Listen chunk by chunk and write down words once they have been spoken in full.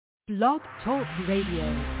Blog Talk Radio.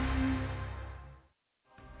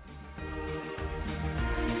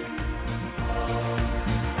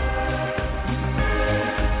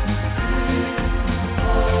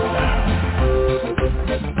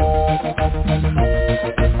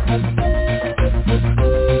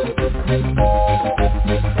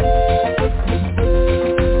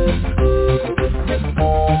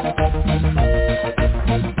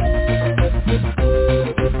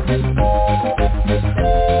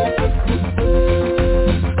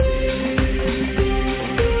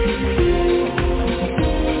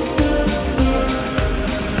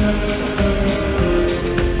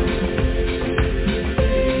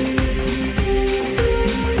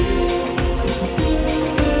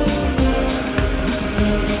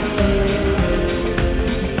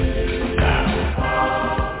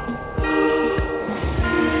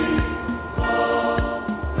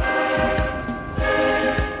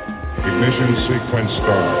 Sequence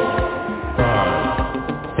start.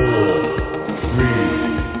 5, 4,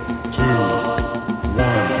 3, 2,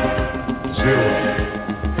 1, 0.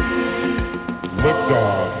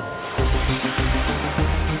 Liftoff.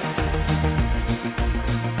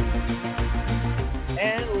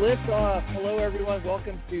 And liftoff. Hello, everyone.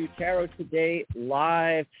 Welcome to Tarot Today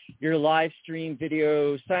Live, your live stream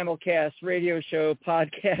video, simulcast, radio show,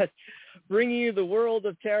 podcast, bringing you the world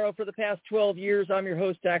of tarot for the past 12 years. I'm your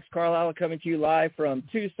host, Dax Carlisle, coming to you live from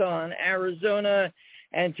Tucson, Arizona.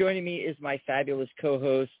 And joining me is my fabulous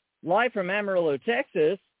co-host, live from Amarillo,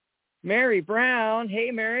 Texas, Mary Brown.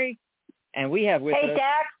 Hey, Mary. And we have with us... Hey,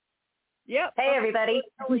 Dax. Yep. Hey, everybody.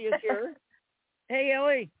 Ellie is here. Hey,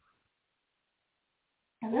 Ellie.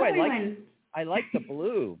 Hello, everyone. I like the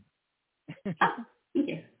blue. Oh, thank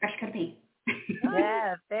you. Fresh cut of paint.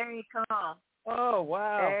 Yeah, very cool. Oh,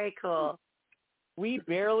 wow. Very cool. We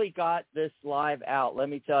barely got this live out, let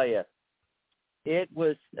me tell you. It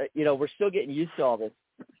was, we're still getting used to all this.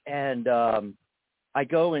 And I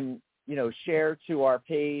go and, share to our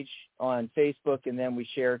page on Facebook, and then we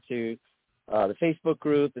share to the Facebook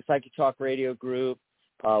group, the Psychic Talk Radio group.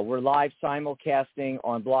 We're live simulcasting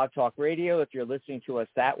on Blog Talk Radio if you're listening to us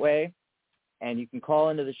that way. And you can call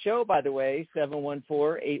into the show, by the way,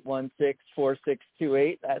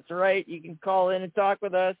 714-816-4628. That's right. You can call in and talk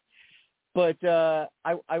with us. But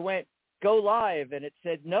I went, go live, and it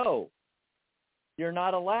said, no, you're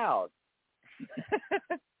not allowed.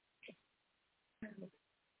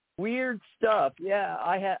 Weird stuff. Yeah,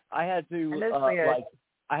 I had to,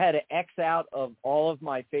 I had to X out of all of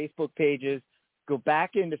my Facebook pages, go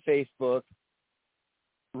back into Facebook,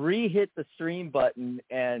 re-hit the stream button,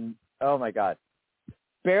 and oh, my God.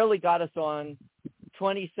 Barely got us on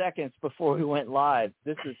 20 seconds before we went live.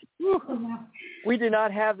 This is, we did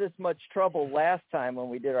not have this much trouble last time when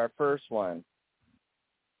we did our first one.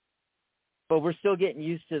 But we're still getting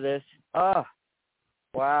used to this. Oh,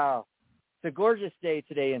 wow. It's a gorgeous day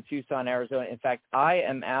today in Tucson, Arizona. In fact, I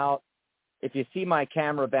am out. If you see my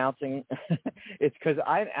camera bouncing, it's because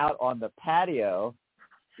I'm out on the patio,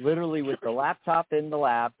 literally with the laptop in the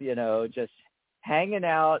lap, just hanging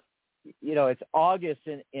out. It's August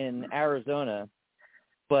in Arizona,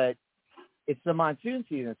 but it's the monsoon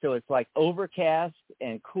season, so it's like overcast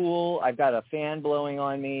and cool. I've got a fan blowing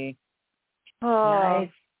on me. Oh, nice.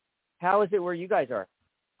 How is it where you guys are?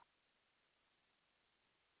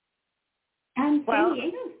 San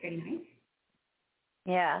Diego's pretty nice.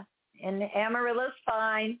 Yeah, and Amarillo's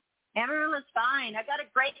fine. Amarillo's fine. I got a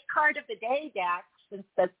great card of the day, Dax, since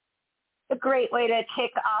that's a great way to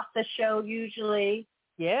kick off the show usually.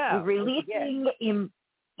 Yeah. Releasing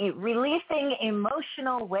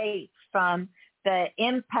emotional weight from the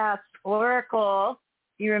Empath Oracle,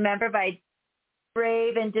 you remember, by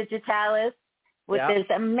Brave and Digitalis, with this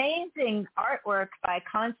amazing artwork by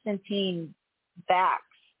Constantine Bax.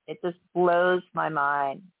 It just blows my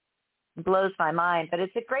mind. But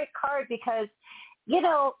it's a great card because,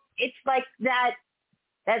 it's like that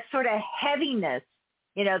sort of heaviness,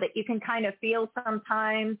 that you can kind of feel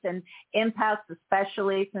sometimes, and empaths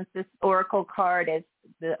especially, since this oracle card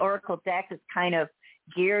the oracle deck is kind of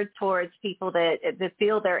geared towards people that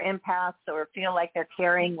feel they're empaths or feel like they're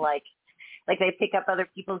carrying, like they pick up other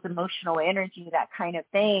people's emotional energy, that kind of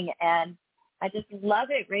thing. And I just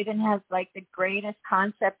love it. Raven has like the greatest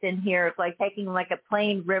concept in here. It's like taking like a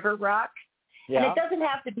plain river rock, and it doesn't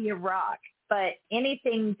have to be a rock, but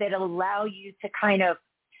anything that'll allow you to kind of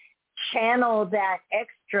channel that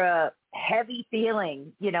extra heavy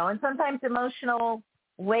feeling, and sometimes emotional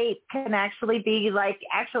weight can actually be like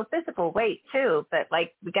actual physical weight too, but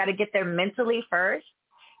like we got to get there mentally first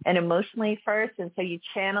and emotionally first, and so you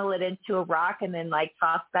channel it into a rock and then like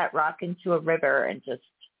toss that rock into a river and just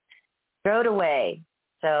throw it away.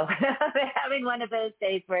 So having one of those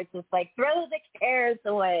days where it's just like, throw the cares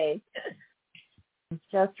away.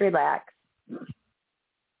 Just relax.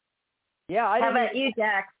 Yeah. How about you,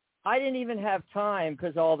 Jack? I didn't even have time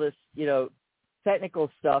because all this, technical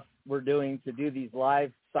stuff we're doing to do these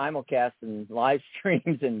live simulcasts and live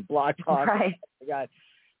streams and blog talk. Right. Oh my God.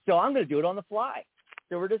 So I'm going to do it on the fly.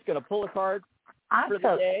 So we're just going to pull a card for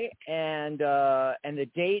the day, and the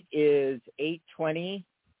date is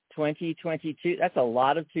 8/20/2022. That's a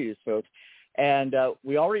lot of twos, folks. And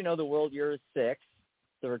we already know the world year is 6,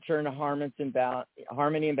 the return to harmony and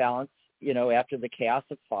balance, after the chaos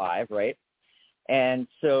of 5, right? And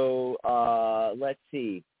so let's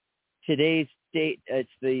see. Today's date, it's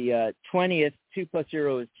the 20th. 2 +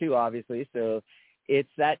 0 is 2, obviously. So it's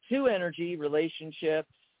that 2 energy, relationships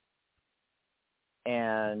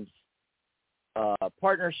and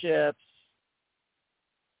partnerships,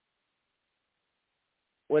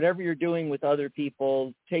 whatever you're doing with other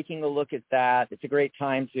people, taking a look at that. It's a great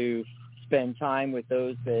time to spend time with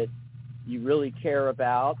those that you really care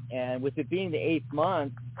about. And with it being the 8th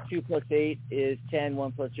month, 2 + 8 is 10,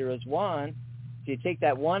 1 + 0 is 1. So you take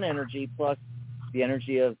that 1 energy plus the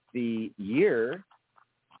energy of the year,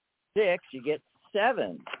 6, you get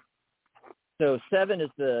 7. So 7 is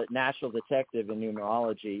the national detective in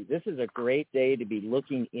numerology. This is a great day to be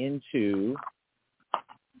looking into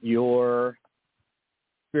your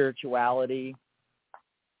spirituality,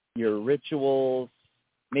 your rituals,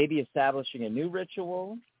 maybe establishing a new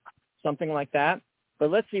ritual, something like that. But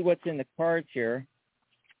let's see what's in the cards here.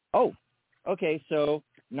 Oh, okay, so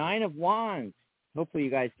 9 of Wands. Hopefully you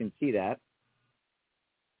guys can see that.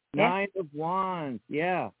 Yeah. 9 of Wands,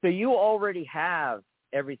 yeah. So you already have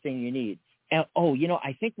everything you need. And,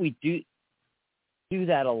 I think we do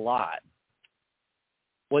that a lot.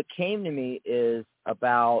 What came to me is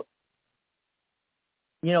about,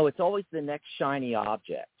 it's always the next shiny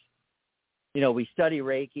object. We study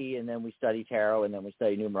Reiki, and then we study tarot, and then we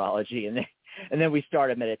study numerology, and then we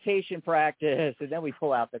start a meditation practice, and then we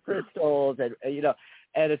pull out the crystals, and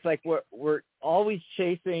and it's like we're always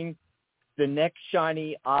chasing the next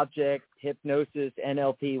shiny object, hypnosis,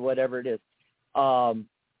 NLP, whatever it is.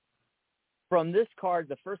 From this card,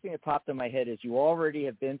 the first thing that popped in my head is you already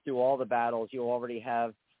have been through all the battles. You already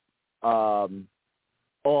have all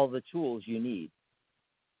the tools you need.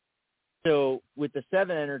 So with the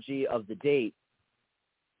 7 energy of the date,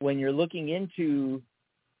 when you're looking into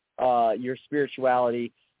your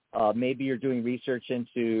spirituality, maybe you're doing research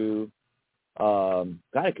into,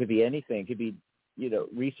 it could be anything. It could be,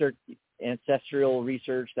 research, ancestral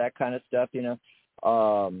research, that kind of stuff,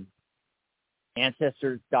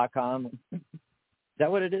 Ancestors.com. Is that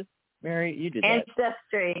what it is, Mary? You did that.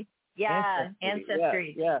 Ancestry. Yeah,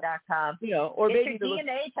 Ancestry.com. Or it's maybe your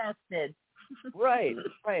DNA tested. Right.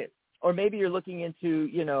 Or maybe you're looking into,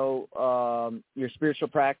 your spiritual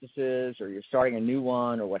practices, or you're starting a new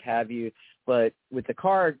one, or what have you. But with the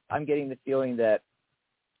card, I'm getting the feeling that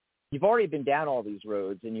you've already been down all these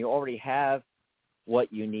roads, and you already have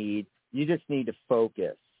what you need. You just need to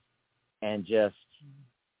focus and just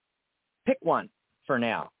pick one for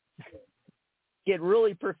now. Get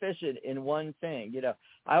really proficient in one thing.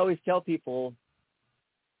 I always tell people,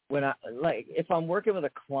 when if I'm working with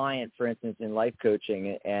a client, for instance, in life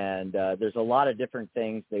coaching, and there's a lot of different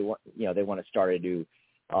things they want to start a new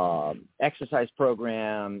exercise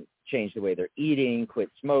program, change the way they're eating,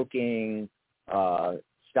 quit smoking,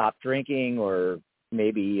 stop drinking, or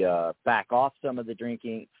maybe back off some of the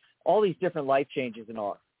drinking, all these different life changes and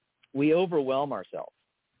all. We overwhelm ourselves.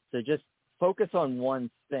 So just focus on one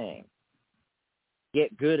thing.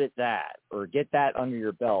 Get good at that, or get that under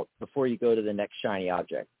your belt before you go to the next shiny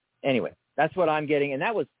object. Anyway, that's what I'm getting, and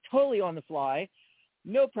that was totally on the fly.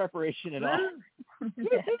 No preparation at all.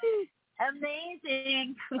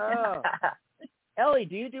 Amazing. Ellie,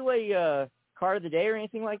 do you do a card of the day or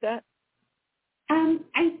anything like that? I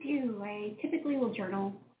do. I typically will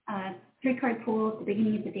journal 3-card pool at the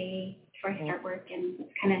beginning of the day before I start work, and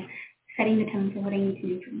it's kind of setting the tone for what I need to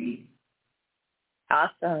do from there.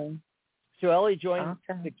 Awesome. So Ellie joined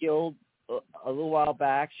the guild a little while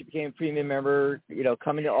back. She became a premium member,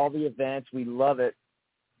 coming to all the events. We love it.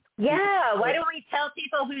 Yeah. Why don't we tell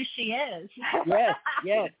people who she is?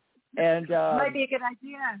 Yes. And might be a good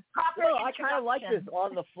idea. I kind of like this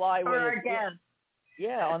on the fly for way. Our guests.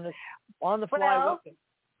 Yeah, on the fly.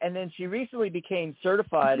 And then she recently became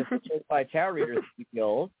certified as a certified tarot reader at the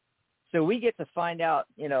guild. So we get to find out,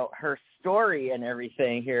 her story and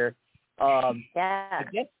everything here. I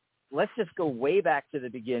guess let's just go way back to the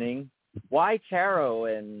beginning. Why tarot,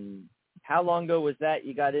 and how long ago was that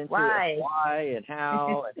you got into it? Why and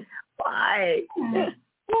how? And Why?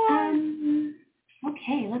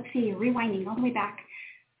 Okay, let's see, rewinding all the way back.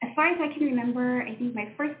 As far as I can remember, I think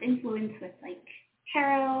my first influence with like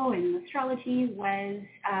tarot and astrology was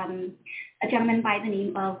a gentleman by the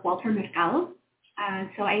name of Walter Mercado.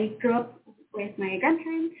 So I grew up with my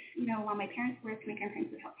grandparents. While my parents worked, my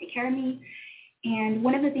grandparents would help take care of me. And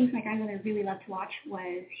one of the things my grandmother really loved to watch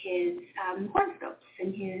was his horoscopes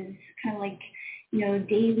and his kind of like,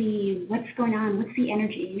 daily, what's going on, what's the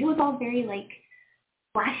energy. And it was all very like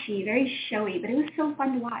flashy, very showy, but it was so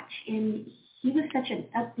fun to watch. And he was such an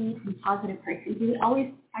upbeat and positive person. He would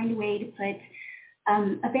always find a way to put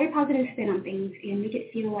a very positive spin on things and make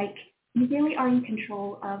it feel like you really are in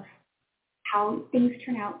control of how things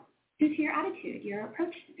turn out due to your attitude, your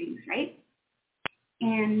approach to things, right?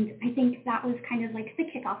 And I think that was kind of like the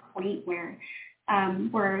kickoff point where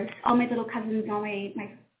all my little cousins, all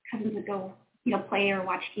my cousins would go, play or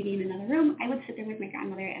watch TV in another room. I would sit there with my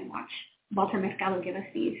grandmother and watch Walter Mercado give us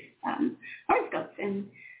these horoscopes. And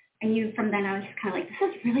I knew from then I was just kind of like, this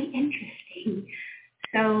is really interesting.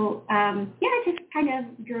 So, I just kind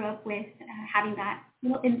of grew up with having that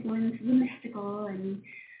little influence, the mystical. And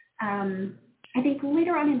I think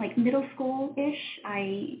later on in like middle school-ish,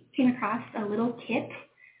 I came across a little kit.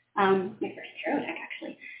 My first tarot deck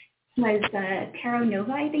actually was Tarot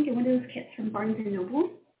Nova, I think, and one of those kits from Barnes & Noble.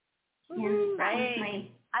 And that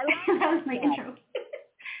was my intro.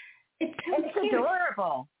 It's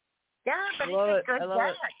adorable. Yeah, but it's a good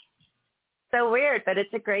deck. So weird, but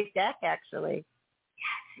it's a great deck, actually.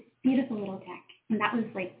 Yeah, it's a beautiful little deck. And that was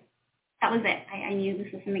it. I knew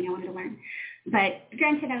this was something I wanted to learn. But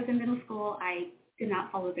granted, I was in middle school. I did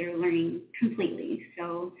not follow their learning completely.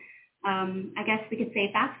 So I guess we could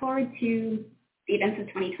say fast forward to the events of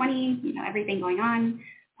 2020, everything going on.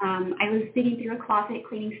 I was digging through a closet,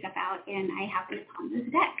 cleaning stuff out, and I happened upon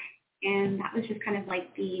this deck. And that was just kind of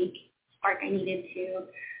like the spark I needed to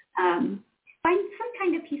find some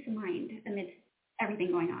kind of peace of mind amidst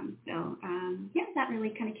everything going on. So, that really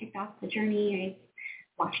kind of kicked off the journey.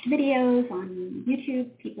 I watched videos on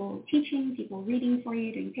YouTube, people teaching, people reading for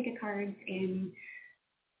you, doing pick-a cards, and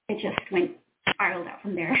it just went spiraled out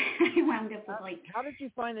from there. I wound up with like... How did you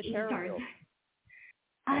find the Tarot Guild?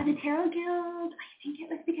 The Tarot Guild, I think it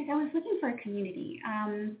was because I was looking for a community.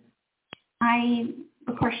 I,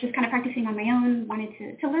 of course, just kind of practicing on my own, wanted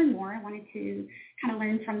to learn more. I wanted to kind of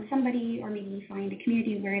learn from somebody or maybe find a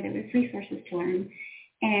community where there was resources to learn.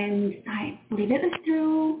 And I believe it was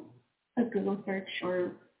through a Google search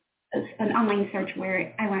or an online search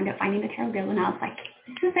where I wound up finding the Tarot Guild, and I was like,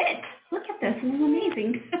 this is it. Look at this. This is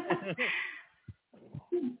amazing.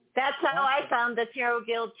 That's how I found the Tarot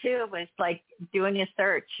Guild, too, was like doing a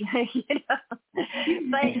search,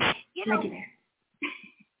 But,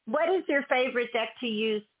 what is your favorite deck to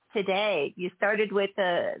use today? You started with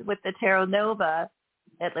the Tarot Nova,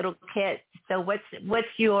 that little kit. So what's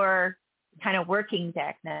your kind of working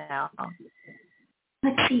deck now?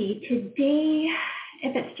 Let's see. Today,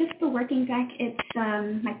 if it's just the working deck, it's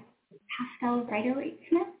my pastel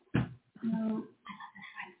Rider-Waite-Smith. I love this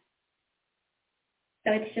one.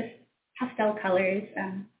 So it's just pastel colors.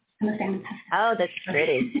 I'm a fan of pastel. Oh, that's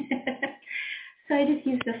pretty. So I just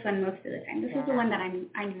use this one most of the time. This is the one that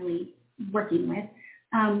I'm really working with.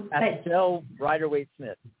 Pastel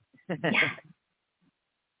Rider-Waite-Smith. Yeah.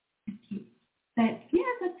 But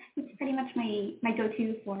that's pretty much my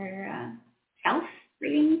go-to for self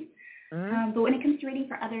readings. Mm-hmm. But when it comes to reading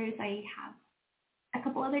for others, I have a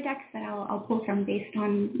couple other decks that I'll pull from based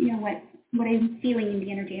on what I'm feeling in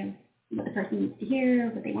the energy of what the person needs to hear,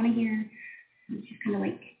 what they want to hear. It's just kind of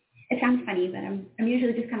like, it sounds funny, but I'm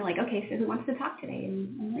usually just kind of like, okay, so who wants to talk today?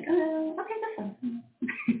 And I'm like, oh, okay, this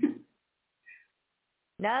one.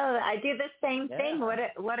 No, I do the same thing. What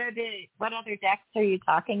other decks are you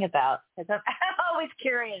talking about? Because I'm always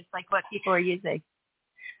curious, like what people are using.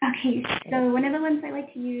 Okay, so one of the ones I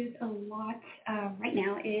like to use a lot right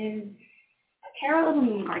now is Tarot of the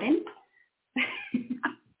Moon Garden.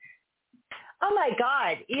 Oh my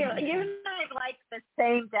God, you and I like the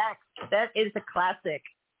same deck. That is a classic.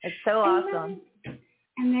 It's so awesome.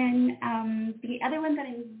 And then the other one that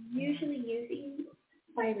I'm usually using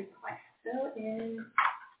by request though is,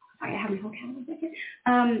 sorry, I have my whole catalog right here.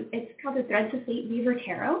 It's called the Threads of Fate Weaver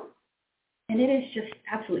Tarot. And it is just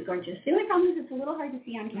absolutely gorgeous. The only problem is it's a little hard to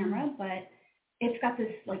see on camera, but it's got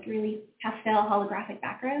this like really pastel holographic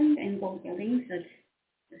background and gold gilding, so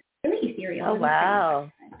it's really ethereal. Oh,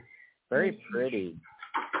 wow. Very pretty.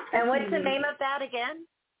 And what's the name of that again?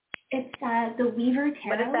 It's the Weaver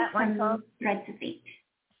Tarot. What is that one called? Threads of Fate.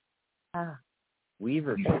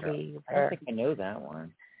 Weaver Tarot. I don't think I know that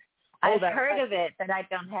one. I've heard of it, but I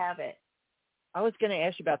don't have it. I was going to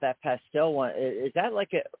ask you about that pastel one. Is that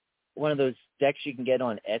like one of those decks you can get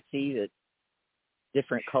on Etsy that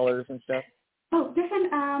different colors and stuff? Oh, this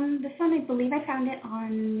one I believe I found it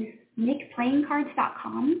on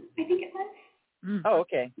makeplayingcards.com, I think it was. Oh,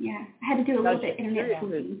 okay. Yeah, I had to do a little bit internet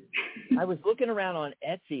sleuthing. I was looking around on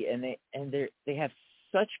Etsy, and they have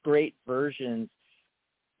such great versions.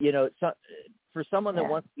 You know, for someone that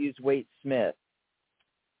wants to use Wade Smith,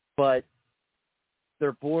 but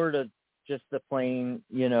they're bored of just the plain,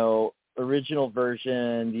 you know, original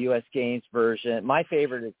version, the U.S. Games version. My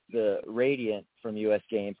favorite is the Radiant from U.S.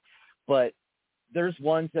 Games, but there's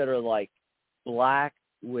ones that are like black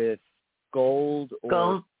with gold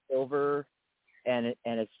or silver, and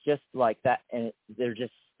it's just like that, and they're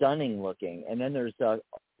just stunning looking. And then there's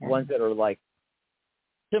ones that are like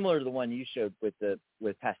similar to the one you showed with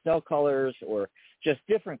pastel colors or just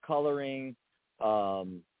different coloring.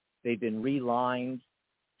 They've been relined,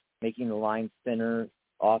 making the lines thinner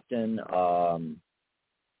often. A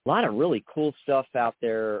lot of really cool stuff out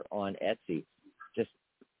there on Etsy. Just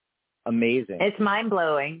amazing. It's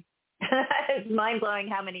mind-blowing. It's mind-blowing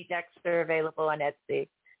how many decks are available on Etsy.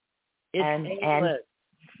 And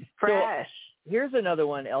fresh. So here's another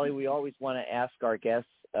one, Ellie, we always want to ask our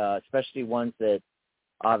guests, especially ones that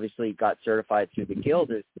obviously got certified through the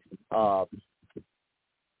Guild, is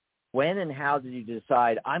when and how did you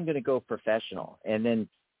decide I'm going to go professional? And then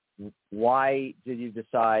why did you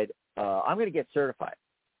decide I'm going to get certified?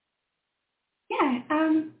 Yeah.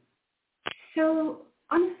 So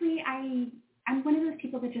honestly, I'm one of those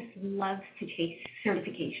people that just loves to chase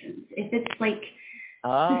certifications. If it's like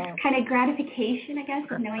this kind of gratification, I guess,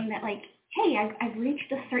 of knowing that like, hey, I've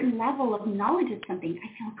reached a certain level of knowledge of something, I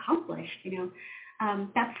feel accomplished, you know.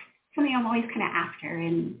 That's something I'm always kind of after.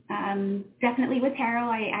 And definitely with tarot,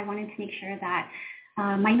 I wanted to make sure that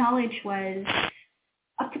my knowledge was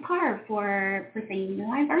up to par for saying, you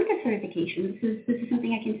know, I've earned a certification. This is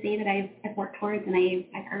something I can say that I've worked towards and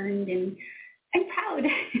I've earned, and I'm proud.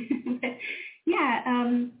 But yeah,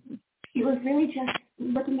 it was really just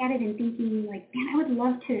looking at it and thinking like, man, I would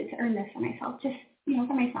love to earn this for myself, just, you know,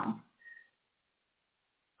 for myself.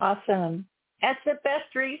 Awesome. That's the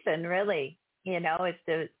best reason, really, you know, is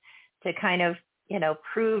to kind of, you know,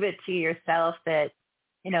 prove it to yourself that,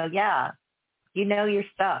 you know, yeah, you know your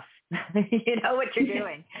stuff. You know what you're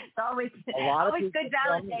doing. It's always good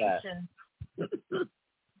validation.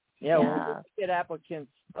 Yeah, when we get applicants,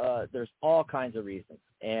 there's all kinds of reasons.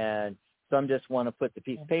 And some just want to put the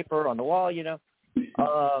piece of paper on the wall, you know.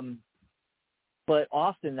 But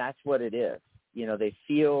often that's what it is. You know, they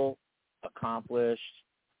feel accomplished.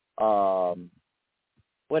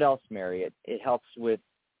 What else, Mary? It helps with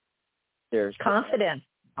their confidence.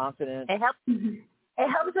 It helps. It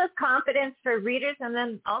helps with confidence for readers, and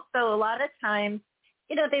then also a lot of times,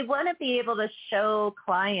 you know, they want to be able to show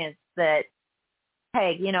clients that,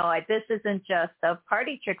 hey, you know, this isn't just a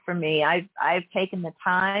party trick for me. I've taken the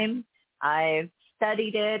time. I've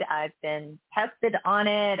studied it. I've been tested on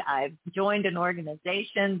it. I've joined an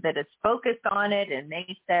organization that is focused on it, and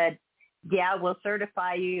they said, yeah, we'll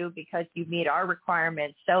certify you because you meet our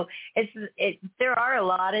requirements. So there are a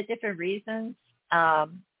lot of different reasons.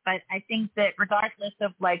 But I think that regardless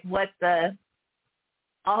of like what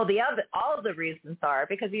all the reasons are,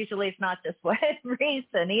 because usually it's not just one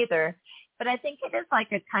reason either, but I think it is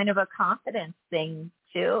like a kind of a confidence thing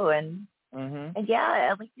too. And yeah,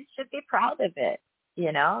 at least you should be proud of it.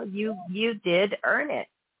 You know, you did earn it,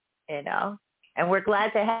 you know, and we're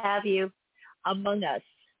glad to have you among us.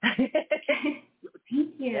 Thank you.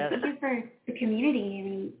 Yes. Thank you for the community. I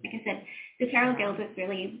mean, like I said, the Tarot Guild was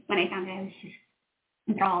really, when I found it, I was just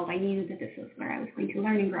enthralled. I knew that this was where I was going to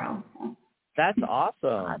learn and grow. So. That's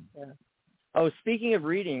awesome. Oh, speaking of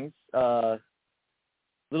readings,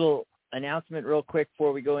 little announcement real quick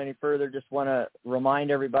before we go any further. Just want to remind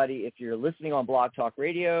everybody, if you're listening on Blog Talk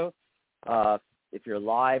Radio, if you're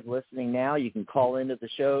live listening now, you can call into the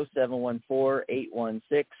show,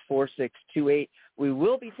 714-816-4628. We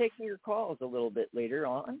will be taking your calls a little bit later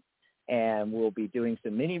on, and we'll be doing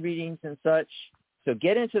some mini readings and such. So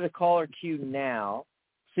get into the caller queue now.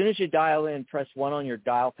 As soon as you dial in, press 1 on your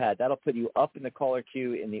dial pad. That'll put you up in the caller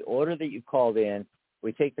queue in the order that you called in.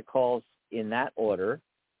 We take the calls in that order.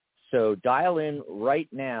 So dial in right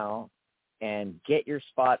now and get your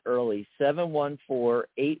spot early,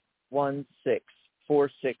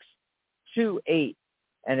 714-816-4628.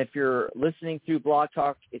 And if you're listening through Blog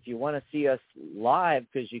Talk, if you want to see us live,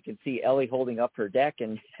 because you can see Ellie holding up her deck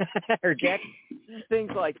and her deck,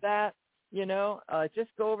 things like that, you know,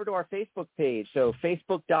 just go over to our Facebook page. So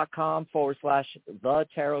facebook.com/The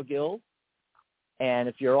Tarot Guild. And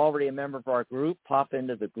if you're already a member of our group, pop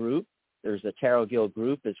into the group. There's a Tarot Guild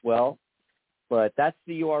group as well. But that's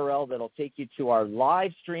the URL that'll take you to our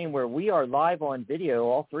live stream where we are live on video,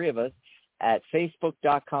 all three of us, at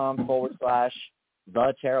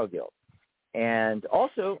facebook.com/The Tarot Guild. And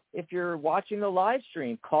also, if you're watching the live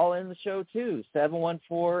stream, call in the show too,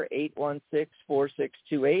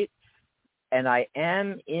 714-816-4628. And I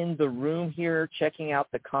am in the room here checking out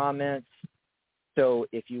the comments. So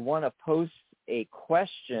if you want to post a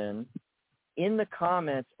question in the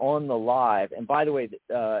comments on the live, and by the way,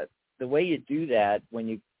 the way you do that, when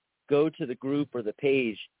you go to the group or the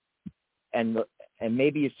page, and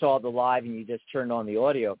maybe you saw the live and you just turned on the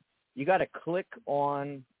audio, you got to click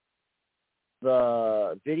on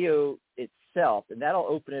the video itself, and that'll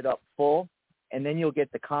open it up full, and then you'll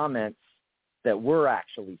get the comments that we're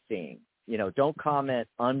actually seeing. Don't comment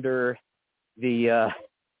under the,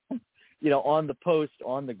 on the post,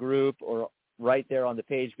 on the group, or right there on the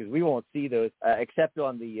page, because we won't see those, except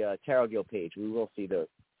on the Tarot Guild page. We will see those.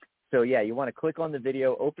 So, yeah, you want to click on the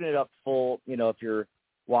video, open it up full, if you're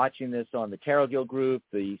watching this on the Tarot Guild group,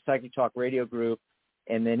 the Psychic Talk Radio group,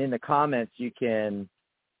 and then in the comments you can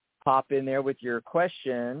pop in there with your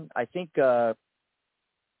question. I think Kay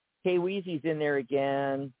Weezy's in there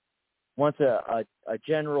again, wants a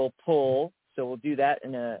general pull, so we'll do that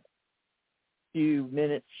in a few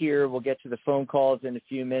minutes here. We'll get to the phone calls in a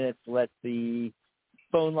few minutes, let the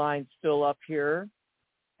phone lines fill up here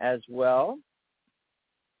as well.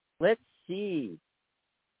 Let's see.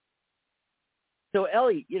 So,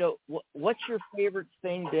 Ellie, what's your favorite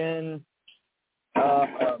thing been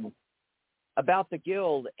about the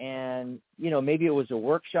Guild? And, maybe it was a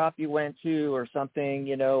workshop you went to or something,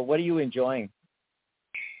 what are you enjoying?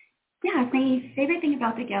 Yeah, my favorite thing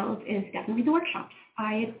about the Guild is definitely the workshops.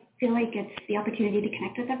 I feel like it's the opportunity to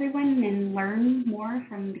connect with everyone and learn more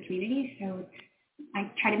from the community. So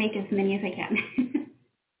I try to make as many as I can.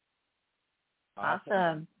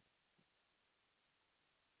 Awesome.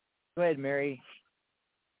 Go ahead, Mary.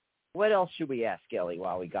 What else should we ask Ellie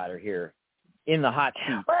while we got her here in the hot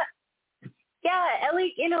seat? Well, yeah,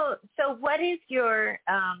 Ellie, so what is your,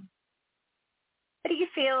 what do you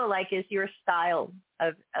feel like is your style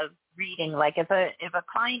of reading? Like if a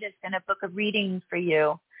client is going to book a reading for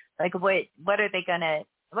you, like what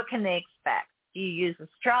can they expect? Do you use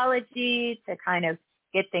astrology to kind of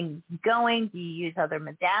get things going? Do you use other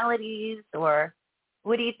modalities, or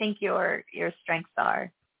what do you think your strengths are?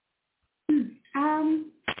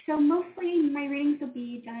 So mostly my readings will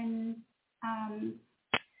be done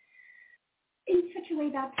in such a way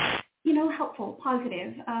that's, helpful,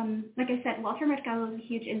 positive. Like I said, Walter Mercado is a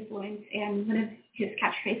huge influence, and one of his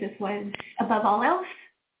catchphrases was, above all else,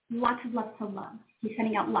 lots of love to love. He's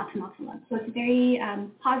sending out lots and lots of love. So it's very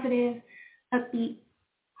positive, upbeat,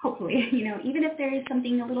 hopefully. Even if there is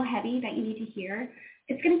something a little heavy that you need to hear,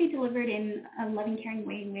 it's going to be delivered in a loving, caring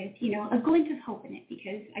way with, a glint of hope in it,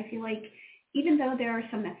 because I feel like even though there are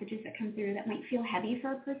some messages that come through that might feel heavy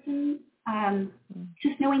for a person,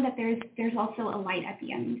 just knowing that there's also a light at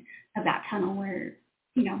the end of that tunnel where,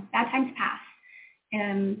 bad times pass.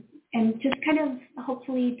 And just kind of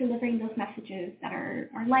hopefully delivering those messages that are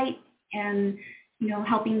light and,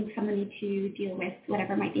 helping somebody to deal with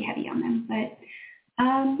whatever might be heavy on them. But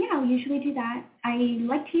we usually do that. I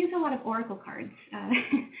like to use a lot of oracle cards.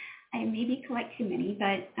 I maybe collect too many,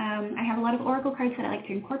 but I have a lot of oracle cards that I like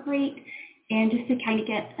to incorporate, and just to kind of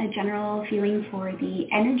get a general feeling for the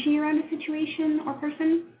energy around a situation or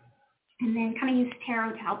person, and then kind of use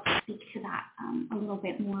tarot to help speak to that a little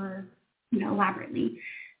bit more, elaborately.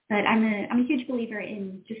 But I'm a huge believer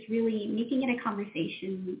in just really making it a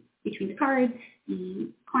conversation between the cards, the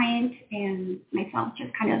client, and myself,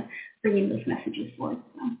 just kind of bringing those messages forth.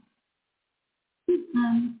 So.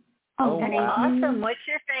 Awesome. What's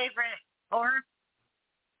your favorite oracle?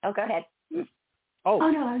 Oh, go ahead. Oh,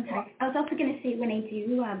 no, I'm sorry. I was also going to say, when I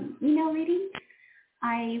do email readings,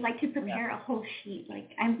 I like to prepare a whole sheet.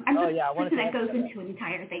 Like I'm the person that goes into an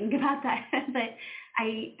entire thing about that. But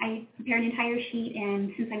I prepare an entire sheet,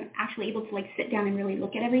 and since I'm actually able to sit down and really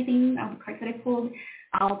look at everything, the cards that I pulled,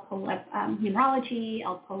 I'll pull up numerology.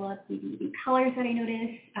 I'll pull up the colors that I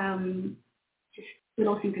notice, just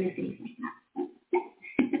little synchronicities like that.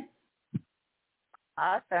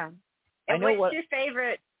 Awesome. And what's your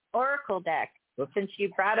favorite oracle deck? Since you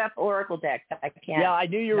brought up oracle decks, I can't. Yeah, I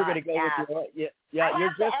knew you were going to go with your. Yeah,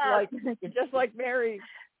 you're just like Mary.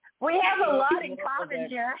 We have a lot in common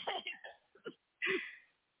here.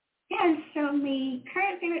 Yeah. So my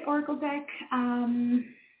current favorite oracle deck,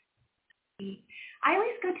 I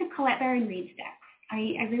always go to Colette Baron Reed's decks.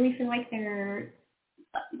 I really feel like they're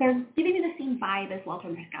giving me the same vibe as Walter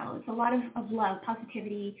Mercado. It's a lot of love,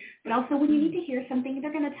 positivity, but also when you need to hear something,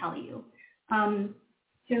 they're going to tell you.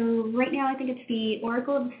 So right now I think it's the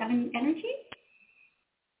Oracle of the Seven Energies.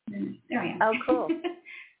 There I am. Oh, cool.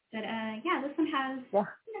 But yeah, this one has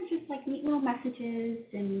just like neat little messages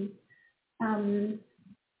and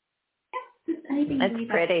just anything That's really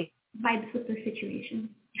pretty. that vibes with the situation.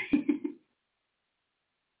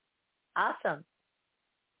 Awesome.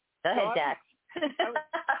 Go ahead, Jack.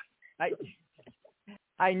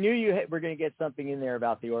 I knew you were going to get something in there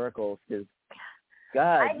about the oracles because,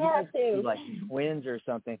 God, I have to. like twins or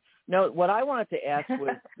something. No, what I wanted to ask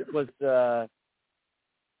was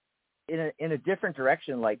in a different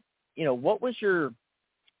direction. Like, what was your?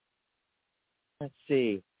 Let's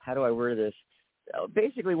see, how do I word this?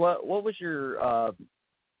 Basically, what was your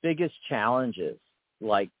biggest challenges?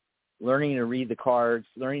 Like learning to read the cards,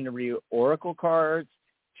 learning to read oracle cards,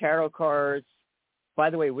 tarot cards. By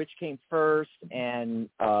the way, which came first, and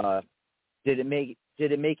did it make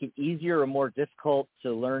it easier or more difficult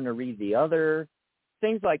to learn to read the other?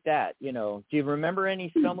 Things like that. Do you remember any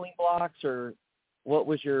stumbling blocks, or what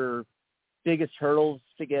was your biggest hurdles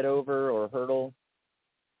to get over or hurdle?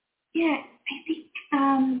 Yeah, I think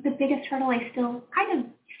the biggest hurdle I still kind of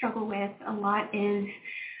struggle with a lot is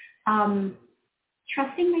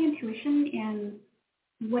trusting my intuition and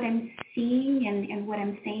what I'm seeing and what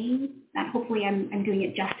I'm saying, that hopefully I'm doing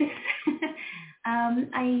it justice.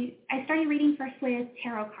 I started reading first with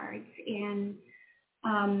tarot cards, and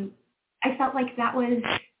I felt like that was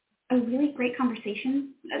a really great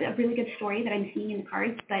conversation, a really good story that I'm seeing in the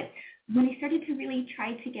cards. But when I started to really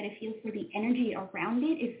try to get a feel for the energy around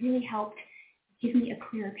it, it really helped give me a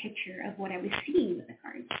clearer picture of what I was seeing with the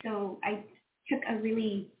cards. So I took a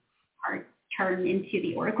really hard turn into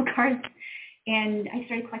the oracle cards, and I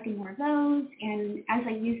started collecting more of those. And as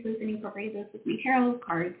I used those and incorporated those with my tarot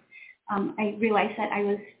cards, I realized that I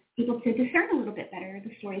was able to discern a little bit better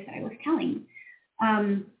the stories that I was telling.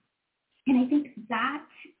 And I think that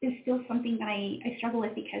is still something that I struggle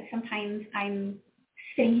with, because sometimes I'm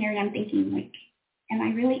sitting here and I'm thinking, like, am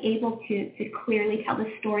I really able to clearly tell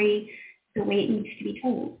the story the way it needs to be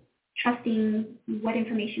told? Trusting what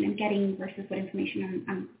information I'm getting versus what information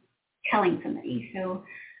I'm telling somebody. So,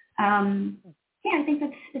 yeah, I think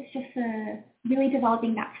it's just really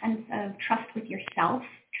developing that sense of trust with yourself,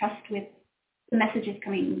 trust with the messages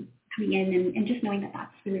coming in, and just knowing that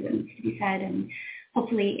that's really what needs to be said. And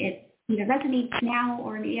hopefully it either resonates now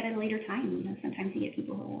or maybe at a later time. Sometimes you get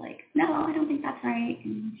people who are like, no, I don't think that's right.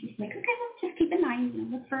 And she's like, okay, well, just keep in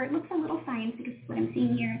mind, look for little signs, because what I'm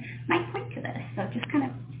seeing here might point to this. So just kind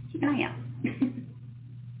of keep an eye out.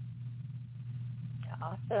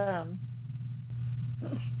 Awesome.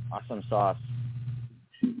 Awesome sauce.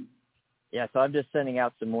 Yeah, so I'm just sending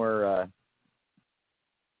out some more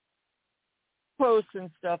posts and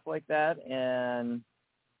stuff like that, and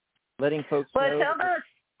letting folks know to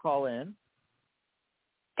call in.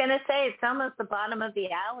 Gonna say it's almost the bottom of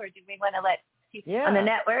the hour. Do we want to let people on the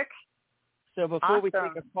network? So before we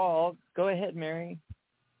take a call, go ahead, Mary.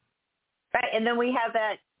 Right, and then we have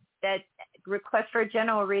that request for a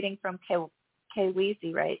general reading from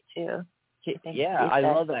K-Weezy, right, too? Yeah, I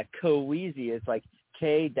love that. K-Weezy. It's like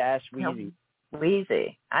K-Weezy.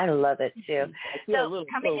 Weezy. I love it, too. I feel a little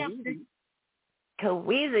coming up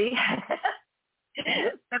K-Weezy.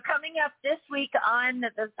 So coming up this week on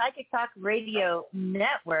the Psychic Talk Radio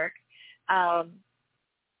Network, our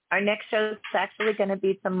next show is actually going to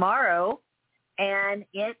be tomorrow, and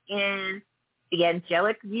it is The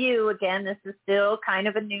Angelic View. Again, this is still kind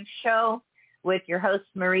of a new show with your host,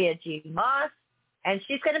 Maria G. Moss, and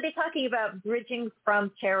she's going to be talking about bridging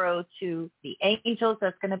from tarot to the angels.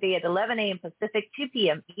 That's going to be at 11 a.m. Pacific, 2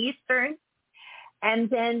 p.m. Eastern. And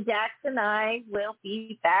then Dax and I will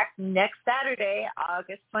be back next Saturday,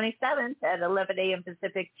 August 27th at 11 a.m.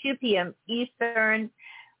 Pacific, 2 p.m. Eastern,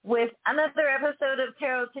 with another episode of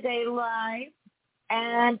Tarot Today Live.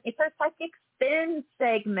 And it's our Psychic Spin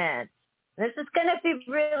segment. This is going to be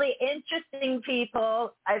really interesting,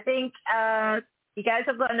 people. I think you guys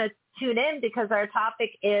are going to tune in, because our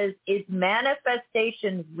topic is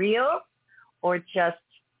manifestation real or just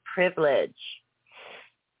privilege?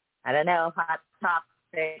 I don't know, hot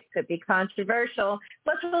topic, could be controversial.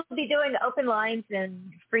 Plus, we'll be doing open lines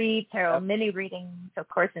and free tarot mini readings, of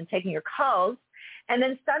course, and taking your calls. And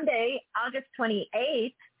then Sunday, August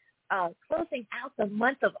 28th, closing out the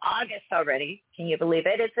month of August already. Can you believe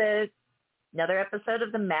it? It's another episode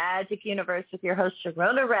of The Magic Universe with your host,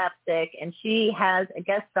 Sharona Rapstick, and she has a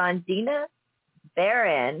guest on, Dina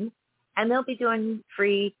Barron, and they'll be doing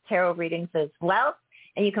free tarot readings as well.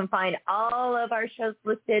 And you can find all of our shows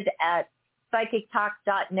listed at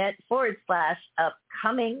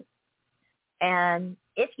psychictalk.net/upcoming. And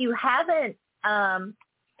if you haven't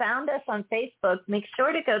found us on Facebook, make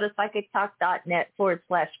sure to go to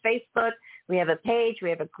psychictalk.net/Facebook. We have a page. We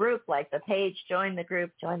have a group. Like the page. Join the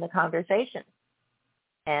group. Join the conversation.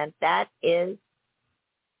 And that is,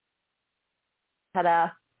 ta-da.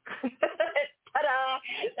 Ta-da.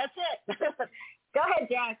 That's it. Go ahead,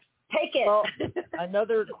 Jack. Take it. Well,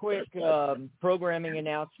 another quick programming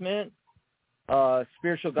announcement.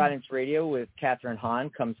 Spiritual Guidance Radio with Catherine Hahn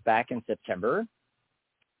comes back in September.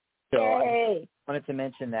 So Yay. I wanted to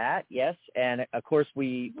mention that, yes. And, of course,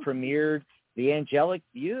 we premiered The Angelic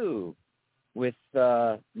View with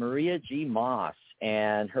Maria G. Moss,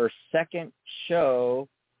 and her second show,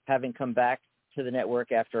 having come back to the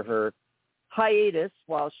network after her hiatus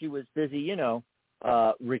while she was busy,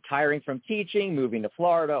 retiring from teaching, moving to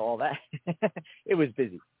Florida, all that. It was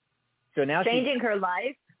busy. So now changing her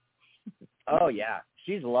life. Oh, yeah.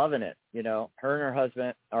 She's loving it, her and her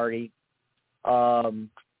husband, Artie.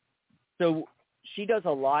 So she does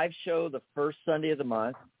a live show the first Sunday of the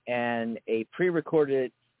month and a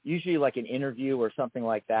pre-recorded, usually like an interview or something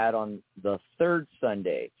like that on the third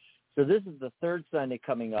Sunday. So this is the third Sunday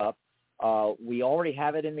coming up. We already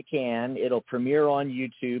have it in the can. It'll premiere on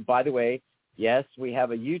YouTube. By the way, yes, we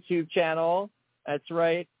have a YouTube channel. That's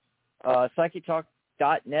right.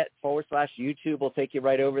 PsychicTalk.net/YouTube will take you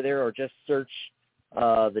right over there, or just search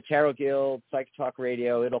the Tarot Guild, Psychic Talk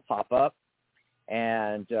Radio. It'll pop up.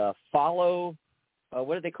 And follow,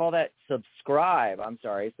 what do they call that? Subscribe to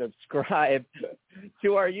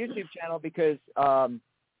our YouTube channel, because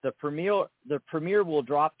the premiere will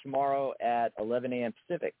drop tomorrow at 11 a.m.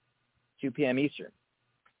 Pacific, 2 p.m. Eastern.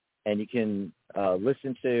 And you can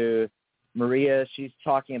listen to Maria. She's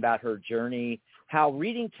talking about her journey, how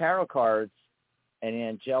reading tarot cards an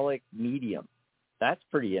angelic medium. That's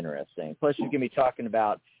pretty interesting. Plus, she's going to be talking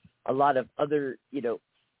about a lot of other,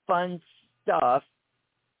 fun stuff.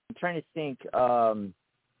 I'm trying to think.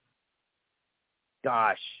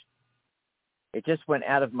 Gosh, it just went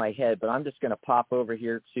out of my head, but I'm just going to pop over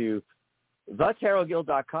here to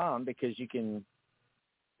thetarotguild.com, because you can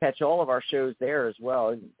catch all of our shows there as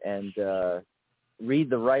well, and read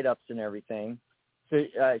the write-ups and everything. So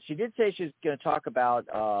she did say she's going to talk about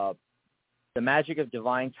the magic of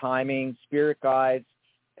divine timing, spirit guides,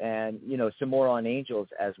 and, some more on angels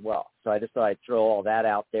as well. So I just thought I'd throw all that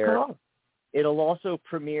out there. Cool. It'll also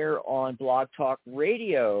premiere on Blog Talk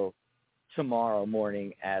Radio tomorrow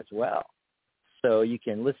morning as well. So you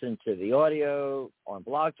can listen to the audio on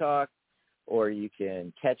Blog Talk, or you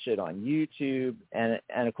can catch it on YouTube. And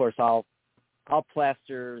of course, I'll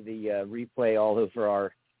plaster the replay all over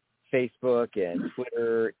our Facebook and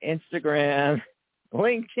Twitter, Instagram,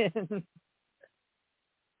 LinkedIn.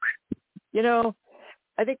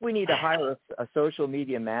 I think we need to hire a social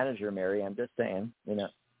media manager, Mary. I'm just saying,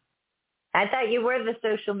 I thought you were the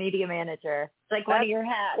social media manager. It's like one of your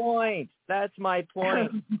hats. That's my point.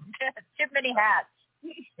 Too many hats.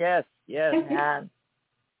 Yes. Yeah.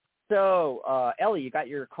 So, Ellie, you got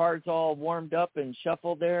your cards all warmed up and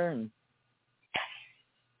shuffled there, and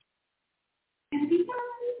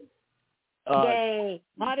yay!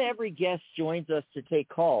 Not every guest joins us to take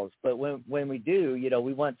calls, but when we do,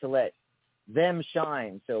 we want to let them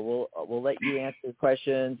shine. So we'll let you answer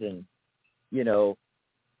questions, and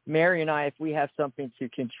Mary and I, if we have something to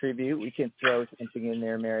contribute, we can throw something in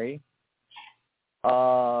there, Mary.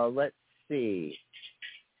 Let's see.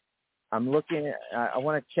 I'm looking. I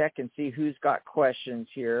want to check and see who's got questions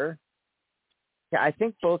here. Yeah, I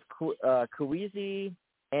think both Kawizi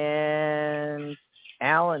and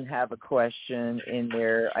Alan have a question in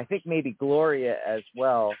there. I think maybe Gloria as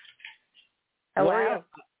well. Gloria, Wow.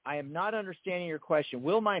 I am not understanding your question.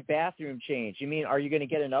 Will my bathroom change? You mean, are you going to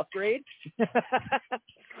get an upgrade?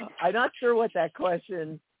 I'm not sure what that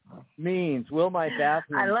question means. Will my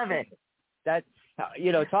bathroom I love it. That's,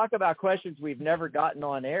 talk about questions we've never gotten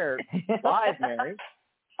on air live, Mary.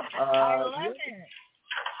 I love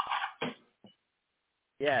it.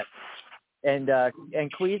 Yes. And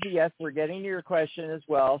Queasy, yes, we're getting to your question as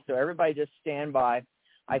well. So everybody just stand by.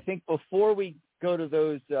 I think before we go to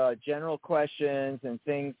those general questions and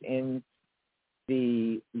things in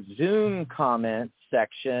the Zoom comments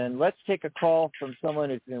section, let's take a call from someone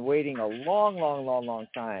who's been waiting a long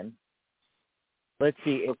time. Let's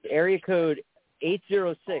see. It's area code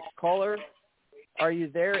 806. Caller, are you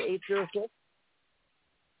there, 806?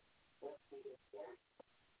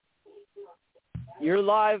 You're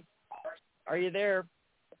live. Are you there?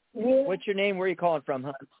 Yeah. What's your name? Where are you calling from,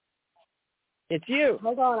 hon? It's you.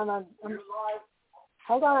 Hold on, I'm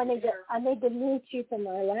hold on. I need to mute you from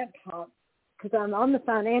my laptop because I'm on the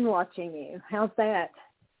phone and watching you. How's that?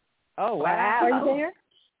 Oh, wow. Are you there?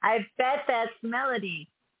 I bet that's Melody.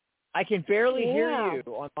 I can barely hear you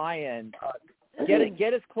on my end.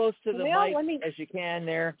 Get as close to the mic as you can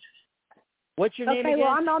there. What's your name again? Okay,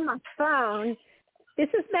 well, I'm on my phone. This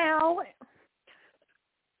is Mel.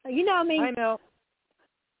 You know me. Hi, Mel.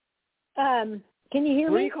 Can you hear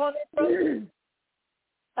me? Where are you calling from?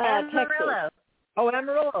 Amarillo. Oh,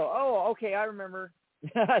 Amarillo. Oh, okay, I remember.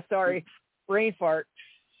 Sorry, brain fart.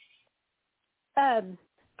 Well,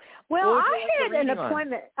 I had an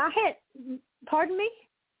appointment. Pardon me?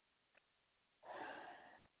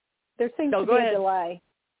 There seems to be a delay.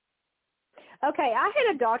 Okay, I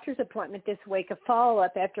had a doctor's appointment this week, a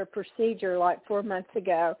follow-up after a procedure like 4 months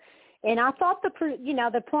ago. And I thought the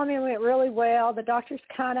appointment went really well. The doctor's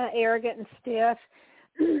kind of arrogant and stiff.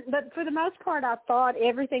 But for the most part, I thought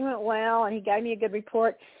everything went well, and he gave me a good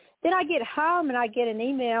report. Then I get home, and I get an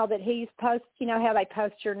email that he's how they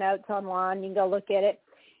post your notes online. You can go look at it.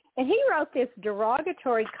 And he wrote this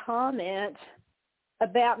derogatory comment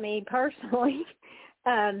about me personally,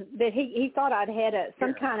 that he thought I'd had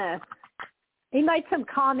he made some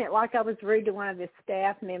comment like I was rude to one of his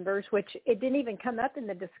staff members, which it didn't even come up in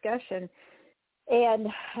the discussion. And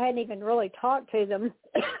I hadn't even really talked to them.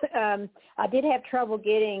 I did have trouble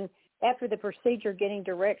after the procedure, getting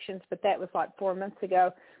directions, but that was like 4 months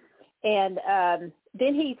ago. And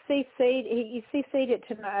then he CC'd it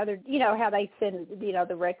to my other, how they send,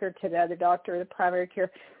 the record to the other doctor, the primary care.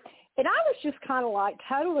 And I was just kind of like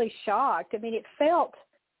totally shocked. I mean, it felt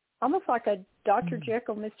almost like a Dr.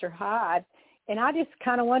 Jekyll, Mr. Hyde. And I just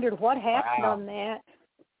kind of wondered what happened on that.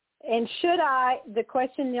 And the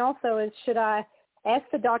question also is, should I ask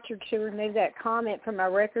the doctor to remove that comment from my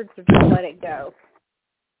records or just let it go?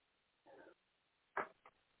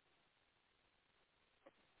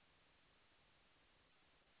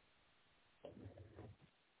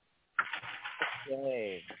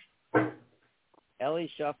 Okay.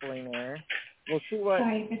 Ellie shuffling there. We'll see what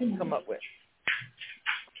we come up with.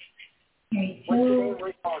 Okay, so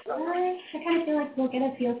I kind of feel like we'll get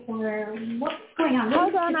a feel for what's going on.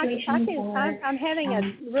 Hold on, I'm having a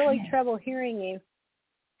really trouble hearing you.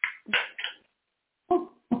 Oh,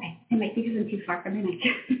 okay. It might be because I'm too far from the mic.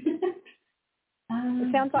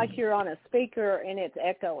 It sounds like you're on a speaker and it's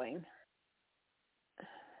echoing.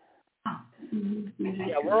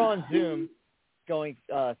 Yeah, we're on Zoom, doing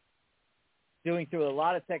through a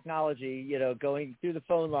lot of technology. Going through the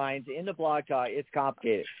phone lines in the blog talk. It's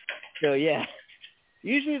complicated. So yeah,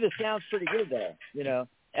 usually the sound's pretty good though.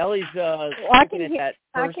 Ellie's looking at that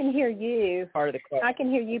first I can hear you. Part of the question. I can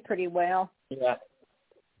hear you pretty well. Yeah.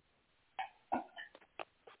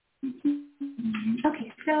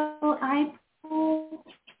 Okay, so I pulled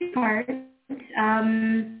two cards.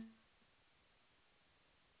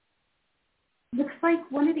 Looks like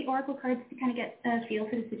one of the oracle cards to kind of get a feel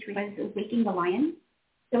for the situation is Waking the Lion.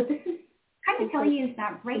 So what this is kind of telling you is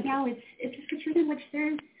that right now it's a situation in which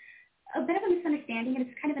there's a bit of a misunderstanding, and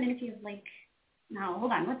it's kind of an energy of like, no,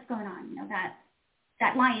 hold on, what's going on?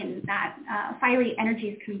 That lion, that fiery energy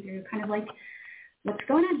is coming through, kind of like, what's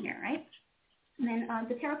going on here, right? And then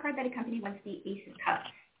the tarot card that accompanied was the Ace of Cups.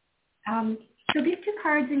 So these two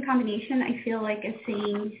cards in combination, I feel like is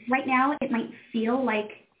saying right now it might feel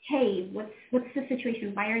like, hey, what's the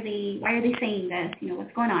situation? Why are they saying this?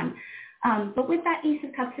 What's going on? But with that Ace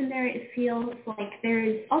of Cups in there, it feels like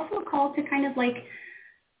there's also a call to kind of like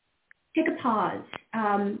take a pause,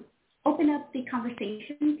 open up the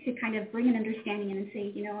conversation to kind of bring an understanding in and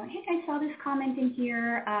say, hey, I saw this comment in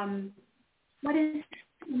here. What is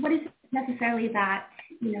necessarily that,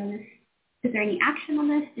 is there any action on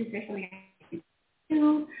this? Is there something I can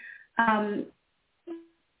do?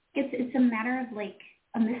 It's a matter of like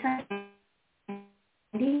a misunderstanding.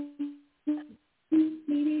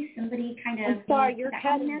 Maybe somebody kind of. I'm sorry, you're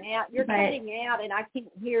cutting out. You're cutting out, and I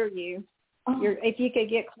can't hear you. If you could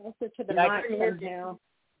get closer to the mic somehow.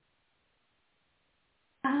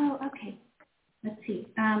 Oh, okay. Let's see.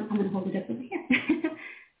 I'm going to hold it up over here.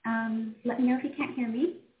 Let me know if you can't hear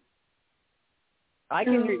me. I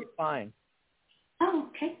can hear you fine. Oh,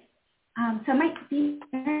 okay. So it might be,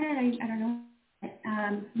 I don't know.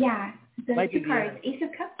 Yeah, the two cards, Ace of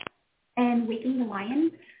Cups and Waking the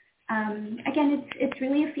Lion. Again, it's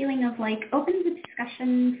really a feeling of like open the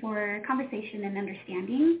discussion for conversation and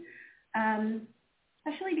understanding.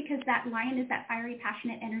 Especially because that lion is that fiery,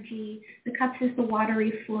 passionate energy. The cups is the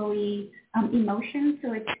watery, flowy emotion.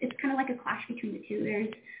 So it's kind of like a clash between the two.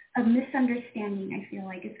 There's a misunderstanding, I feel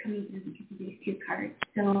like, is coming through because of these two cards.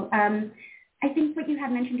 So I think what you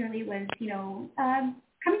had mentioned earlier was,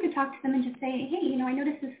 coming to talk to them and just say, hey, I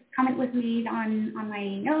noticed this comment was made on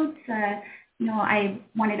my notes. I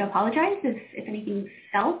wanted to apologize if anything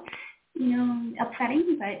felt,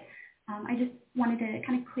 upsetting, but I just wanted to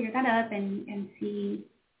kind of clear that up and see,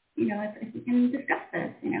 if we can discuss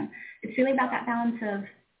this. It's really about that balance of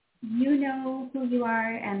you know who you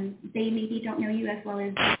are and they maybe don't know you as well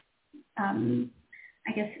as, I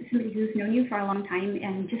guess, somebody who's known you for a long time,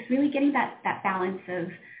 and just really getting that balance of,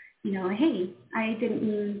 hey, I didn't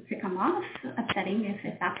mean to come off upsetting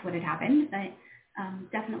if that's what had happened, but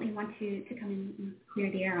definitely want to come in and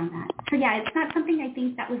clear the air on that. So yeah, it's not something I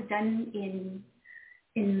think that was done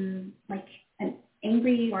in like an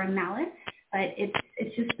angry or a malice, but it's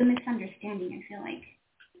just a misunderstanding. I feel like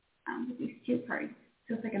with these two cards,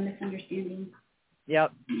 feels like a misunderstanding.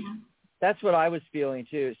 Yep, Yeah. That's what I was feeling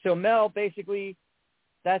too. So Mel, basically,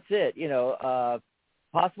 that's it.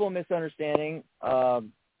 Possible misunderstanding. Go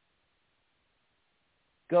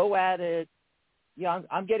at it. Yeah,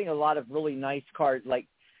 I'm getting a lot of really nice cards. Like,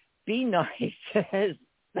 be nice. That's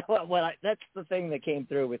the thing that came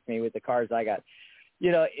through with me with the cards I got.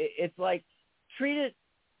 It's like, treat it,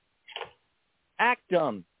 act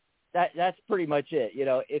dumb. That's pretty much it.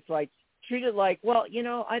 It's like, treat it like, well,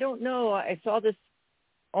 I don't know. I saw this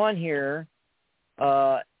on here.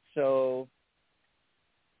 So,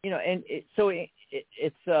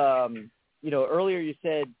 it's earlier you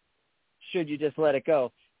said, should you just let it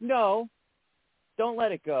go? No, don't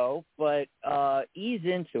let it go, but ease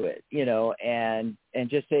into it, and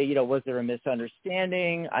just say, was there a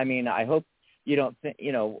misunderstanding? I mean, I hope you don't think,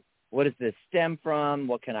 what does this stem from?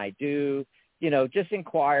 What can I do? Just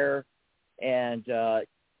inquire, and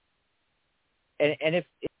if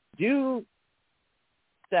you do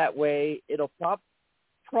that way, it'll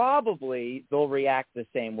probably they'll react the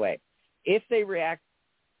same way. If they react,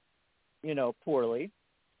 poorly,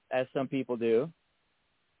 as some people do,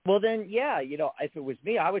 well then, yeah, if it was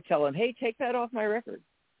me, I would tell them, hey, take that off my record.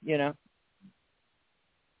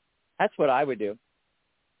 That's what I would do.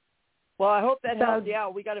 Well, I hope that helps you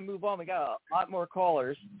out. We got to move on. We got a lot more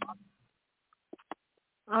callers.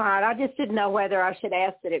 All right. I just didn't know whether I should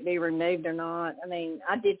ask that it be removed or not. I mean,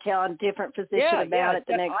 I did tell a different physician about it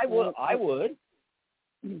the next week. I would.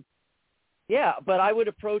 Yeah, but I would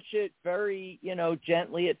approach it very,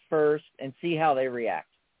 gently at first and see how they react.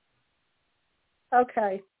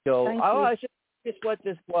 Okay. So, Thank you. It's what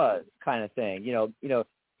this was, kind of thing.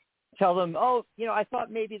 Tell them, I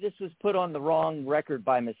thought maybe this was put on the wrong record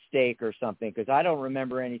by mistake or something, because I don't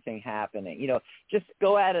remember anything happening. Just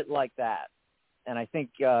go at it like that. And I think,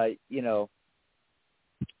 you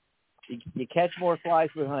catch more flies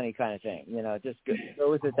with honey kind of thing. Just go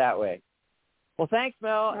with it that way. Well, thanks,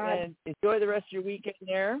 Mel, and enjoy the rest of your weekend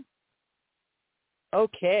there.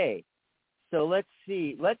 Okay. So let's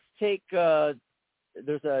see. Let's take, there's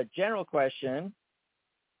a general question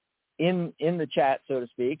in the chat, so to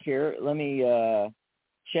speak. Here, let me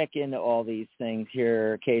check into all these things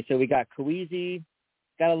here. Okay, so we got Kweezy.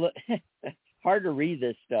 Got to look. Hard to read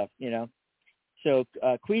this stuff, So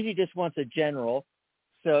Kweezy just wants a general.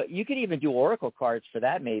 So you could even do oracle cards for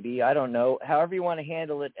that, maybe. I don't know. However you want to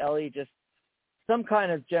handle it, Ellie, just some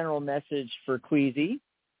kind of general message for Kweezy.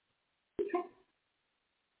 Okay.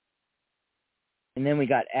 And then we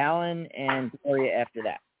got Alan and Gloria after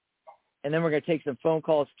that. And then we're going to take some phone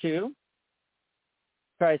calls, too.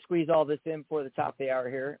 Try to squeeze all this in before the top of the hour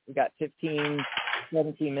here. We got 17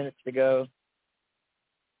 minutes to go.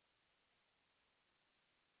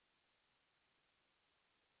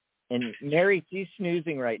 And Mary, she's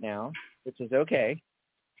snoozing right now, which is okay.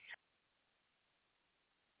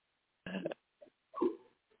 Okay.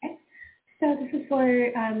 So this is for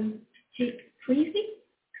Kweezy?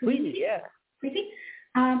 Kweezy, yeah. Kweezy?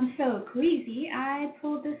 So Kweezy, I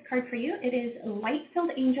pulled this card for you. It is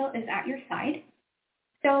Light-Filled Angel is at your side.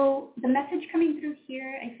 So the message coming through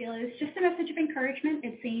here, I feel, is just a message of encouragement.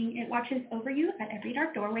 It's saying it watches over you at every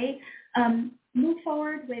dark doorway. Move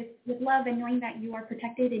forward with love and knowing that you are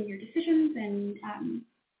protected in your decisions and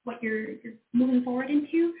what you're moving forward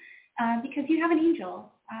into because you have an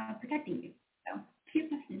angel protecting you. So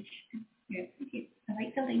cute message. Here, cute. The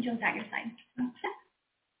Light-Filled Angel is at your side. So, yeah.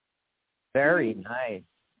 Very nice.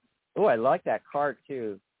 Oh, I like that card,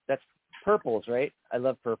 too. That's purples, right? I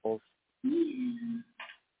love purples. Yeah.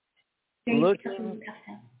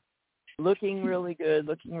 Looking really good.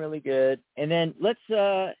 And then let's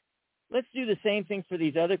do the same thing for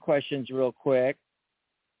these other questions real quick.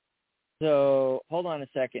 So hold on a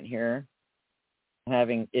second here. I'm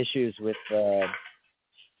having issues with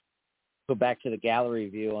go back to the gallery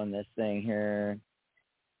view on this thing here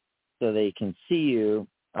so they can see you.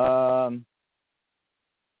 Can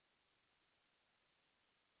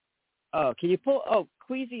you pull? Oh,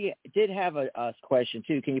 Kweezy did have a question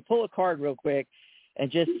too. Can you pull a card real quick and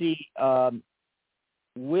just see?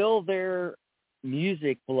 Will their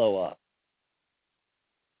music blow up?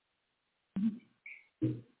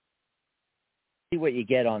 See what you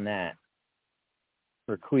get on that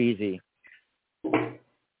for Queasy. Let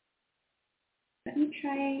me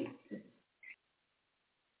try this.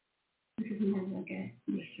 This is more like a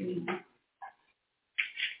mystery.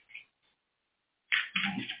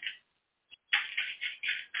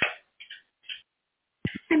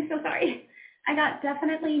 I'm so sorry. I got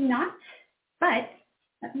definitely not, but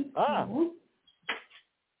let me see.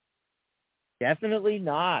 Definitely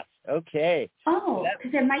not. Okay. Oh,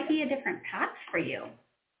 because there might be a different path for you.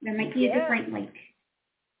 There might be a different, like,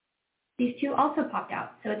 these two also popped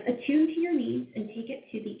out. So it's attune to your needs and take it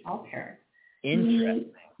to the altar. Interesting.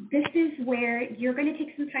 This is where you're going to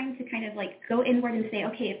take some time to kind of like go inward and say,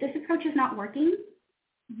 okay, if this approach is not working,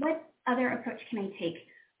 what other approach can I take?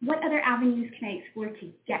 What other avenues can I explore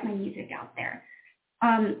to get my music out there?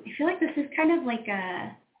 I feel like this is kind of like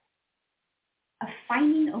a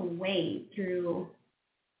finding a way through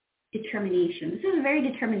determination. This is a very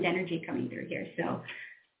determined energy coming through here. So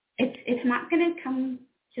it's not going to come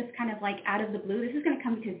just kind of like out of the blue. This is going to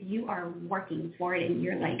come because you are working for it and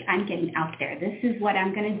you're like, I'm getting out there. This is what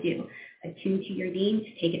I'm going to do. Attune to your needs,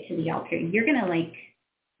 take it to the altar. You're going to like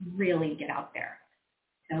really get out there.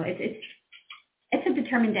 So it's a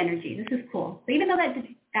determined energy. This is cool. So even though that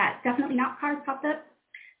definitely not card popped up,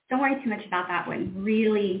 don't worry too much about that one.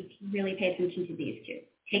 Really, really pay attention to these two.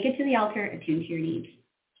 Take it to the altar, attune to your needs.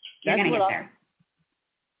 You're going to get there.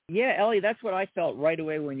 Yeah, Ellie, that's what I felt right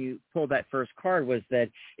away when you pulled that first card, was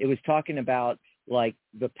that it was talking about like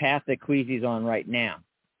the path that Queasy's on right now.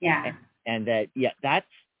 Yeah. And that, that's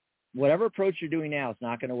whatever approach you're doing now is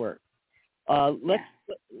not going to work.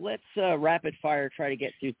 Let's rapid fire try to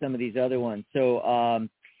get through some of these other ones. So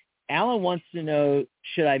Alan wants to know,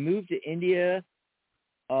 should I move to India?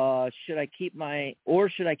 Should I keep my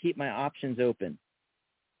options open?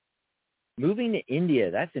 Moving to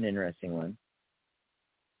India, that's an interesting one.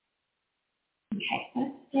 Okay,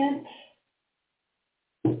 let's get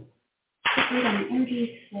the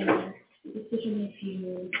energies for the decision if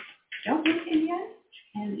you don't move to India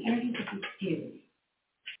and the energies if you do.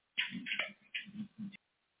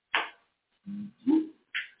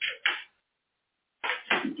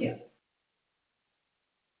 Do.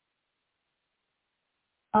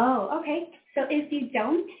 Oh, okay. So if you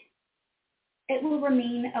don't, it will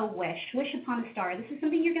remain a wish upon a star. This is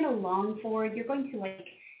something you're going to long for. You're going to like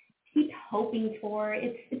keep hoping for.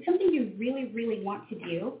 It's something you really, really want to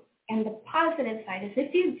do. And the positive side is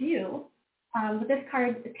if you do, with this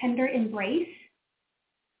card, the tender embrace,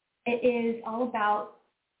 it is all about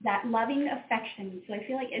that loving affection. So I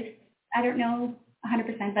feel like I don't know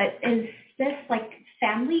 100%, but is this like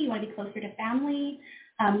family? You want to be closer to family?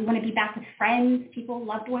 You want to be back with friends, people,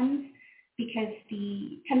 loved ones? Because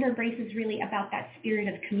the tender embrace is really about that spirit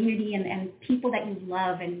of community and people that you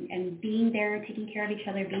love and being there, taking care of each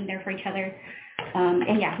other, being there for each other.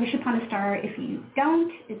 And yeah, wish upon a star. If you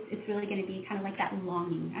don't, it's really going to be kind of like that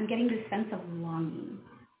longing. I'm getting this sense of longing.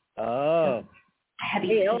 Oh. So, heavy.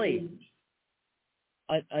 Hey, Ellie.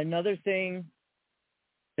 Another thing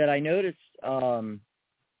that I noticed,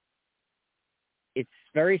 it's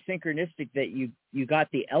very synchronistic that you got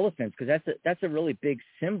the elephants, because that's a really big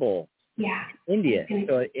symbol. Yeah. India.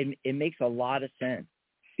 So it makes a lot of sense.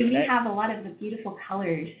 So we have a lot of the beautiful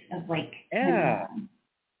colors of like. Yeah.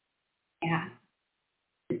 Yeah.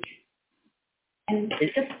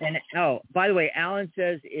 By the way, Alan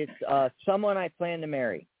says it's someone I plan to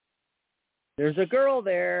marry. There's a girl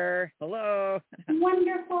there. Hello.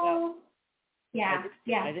 Wonderful. Yeah.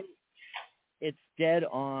 I think it's dead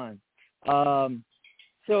on.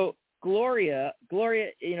 So Gloria,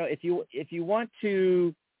 if you want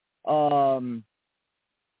to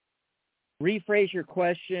rephrase your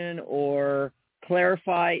question or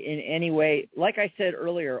clarify in any way, like I said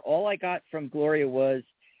earlier, all I got from Gloria was,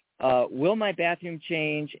 will my bathroom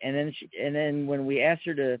change? And then when we asked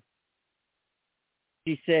her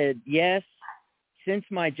she said, yes, since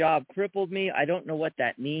my job crippled me. I don't know what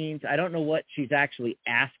that means. I don't know what she's actually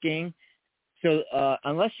asking. So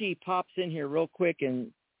unless she pops in here real quick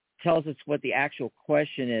and tells us what the actual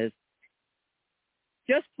question is,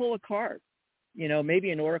 just pull a card,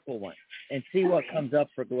 maybe an oracle one, and see what comes up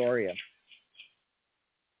for Gloria.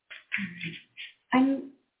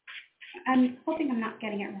 I'm hoping I'm not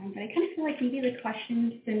getting it wrong, but I kind of feel like maybe the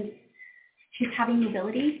question, since she's having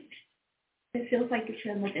mobility, it feels like it's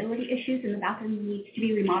mobility issues and the bathroom needs to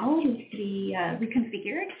be remodeled, needs to be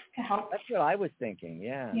reconfigured to help. That's what I was thinking,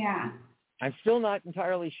 yeah. Yeah. I'm still not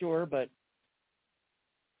entirely sure, but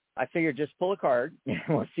I figured just pull a card and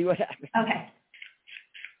we'll see what happens. Okay.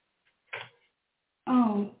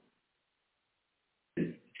 Oh.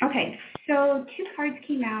 Okay, so two cards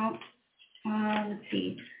came out. Let's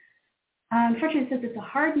see. Unfortunately, it says it's a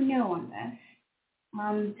hard no on this.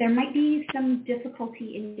 There might be some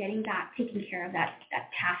difficulty in getting that taken care of, that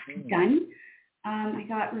task done. I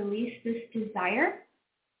got release this desire.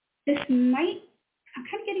 I'm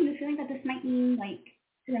kind of getting the feeling that this might mean like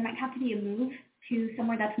there might have to be a move to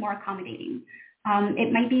somewhere that's more accommodating.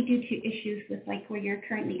 It might be due to issues with like where you're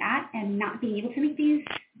currently at and not being able to make these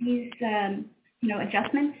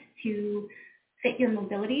adjustments to fit your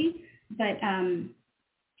mobility. But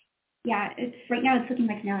it's right now it's looking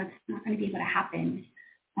like no, it's not going to be able to happen.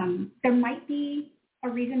 There might be a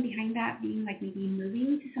reason behind that being like maybe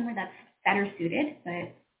moving to somewhere that's better suited,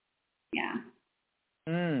 but yeah.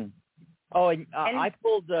 Oh, and I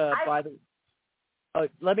pulled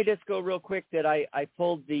let me just go real quick that I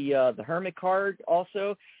pulled the Hermit card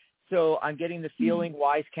also. So I'm getting the feeling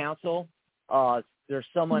wise counsel. There's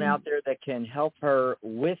someone out there that can help her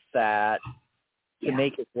with that to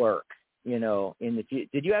make it work. In the future.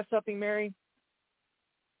 Did you have something, Mary?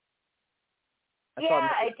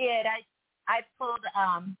 I did. I pulled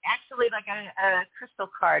actually like a crystal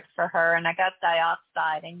card for her, and I got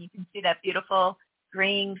dioxide, and you can see that beautiful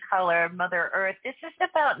green color, Mother Earth. This is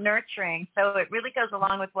about nurturing, so it really goes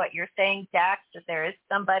along with what you're saying, Dax, that there is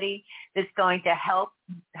somebody that's going to help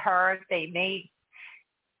her. There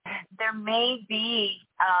may be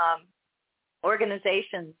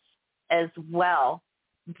organizations as well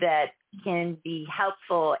that can be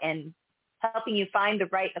helpful in helping you find the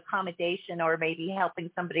right accommodation, or maybe helping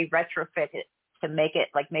somebody retrofit it to make it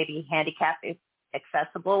like maybe handicap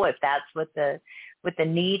accessible if that's what the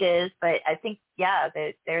need is. But I think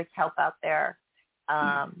there's help out there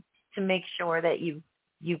to make sure that you've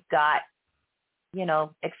got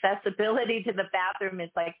accessibility to the bathroom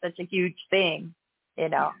is like such a huge thing.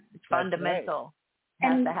 It's fundamental. Right.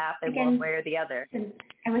 Has to happen one way or the other.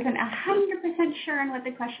 I wasn't 100% sure on what the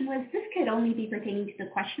question was. This could only be pertaining to the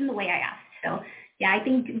question the way I asked. So I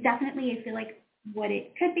think definitely I feel like what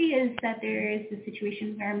it could be is that there is a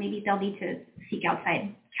situation where maybe they'll need to seek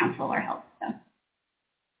outside counsel or help. So.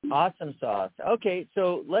 Awesome sauce. Okay,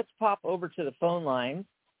 so let's pop over to the phone lines.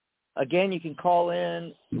 Again, you can call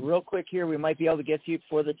in real quick here. We might be able to get to you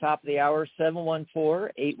before the top of the hour,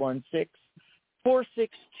 714-816-4628.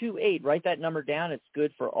 Write that number down. It's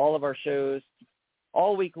good for all of our shows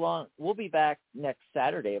all week long. We'll be back next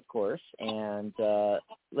Saturday, of course. And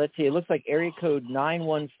let's see. It looks like area code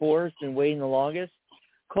 914 has been waiting the longest.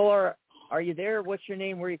 Caller, are you there? What's your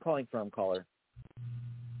name? Where are you calling from, caller?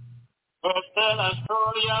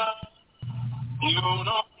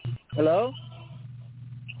 Hello?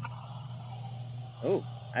 Oh,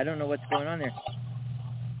 I don't know what's going on there.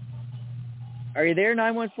 Are you there,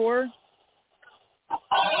 914?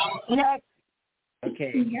 Yes.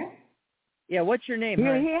 Okay. Yeah. Yeah, what's your name?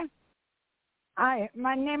 You here? Hi,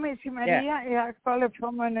 my name is Maria. Yeah. I call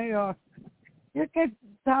from New York. You can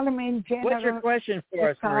tell me in general. What's your question for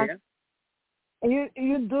us, Maria? You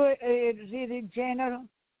do it really general?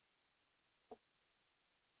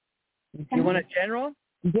 You want a general?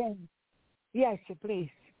 Yes,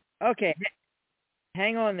 please. Okay.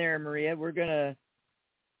 Hang on there, Maria. We're going to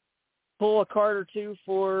pull a card or two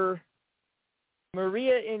for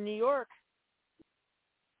Maria in New York.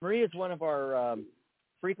 Maria is one of our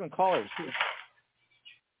frequent callers.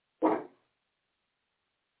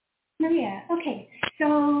 Maria, okay.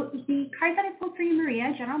 So the card that I pulled for you,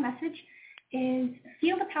 Maria, general message, is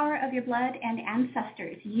feel the power of your blood and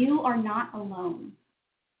ancestors. You are not alone.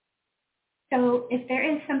 So if there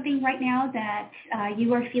is something right now that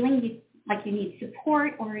you are feeling like you need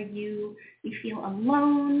support or you feel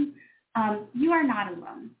alone, you are not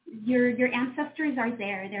alone. Your ancestors are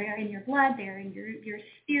there. They are in your blood. They are in your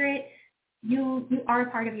spirit. You are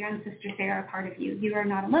a part of your ancestors. They are a part of you. You are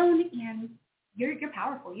not alone, and you're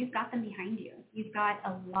powerful. You've got them behind you. You've got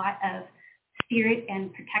a lot of spirit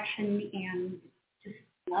and protection and just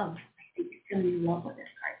love. I think feeling love with this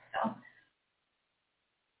card. So.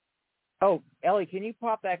 Oh, Ellie, can you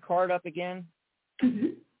pop that card up again? Mm-hmm.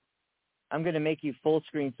 I'm going to make you full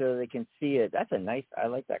screen so they can see it. That's I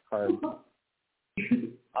like that card.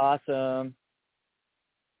 Awesome.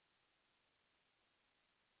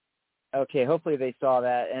 Okay, hopefully they saw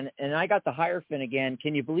that. And I got the Hierophant again.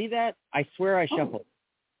 Can you believe that? I swear I shuffled.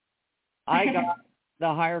 I got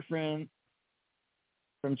the Hierophant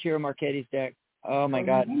from Ciro Marchetti's deck. Oh, my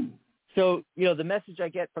God. So, the message I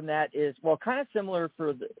get from that is, well, kind of similar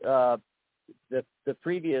for the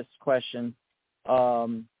previous question.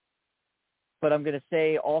 But I'm going to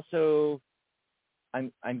say also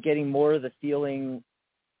I'm getting more of the feeling,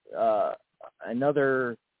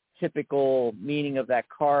 another typical meaning of that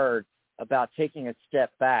card about taking a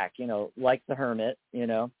step back, like the Hermit,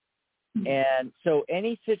 And so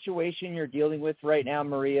any situation you're dealing with right now,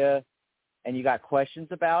 Maria, and you got questions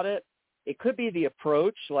about it, it could be the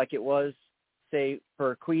approach like it was, say,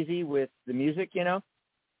 for Queasy with the music, you know.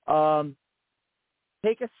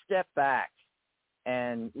 Take a step back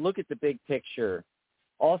and look at the big picture.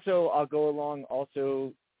 Also, I'll go along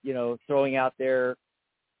also, you know, throwing out there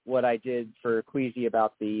what I did for Queasy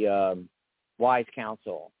about the wise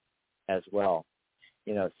counsel as well.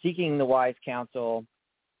 You know, seeking the wise counsel.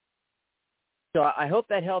 So I hope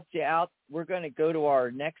that helps you out. We're going to go to our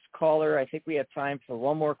next caller. I think we have time for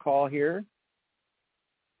one more call here.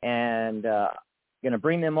 And going to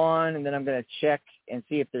bring them on, and then I'm going to check and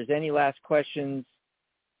see if there's any last questions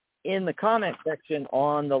in the comment section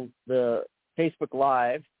on the Facebook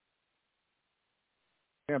Live.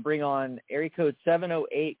 We're going to bring on area code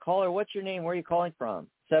 708. Caller, what's your name? Where are you calling from?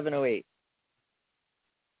 708.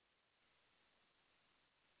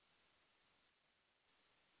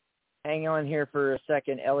 Hang on here for a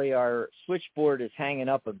second, Ellie. Our switchboard is hanging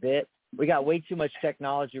up a bit. We got way too much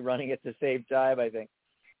technology running at the same time, I think.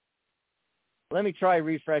 Let me try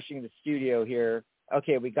refreshing the studio here.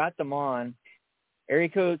 Okay, we got them on. Area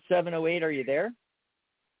code 708, are you there?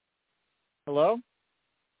 Hello?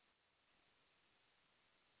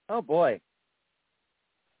 Oh, boy.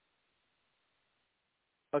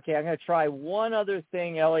 Okay, I'm going to try one other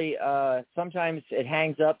thing, Ellie. Sometimes it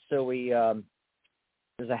hangs up, so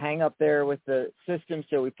there's a hang up there with the system,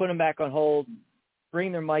 so we put them back on hold,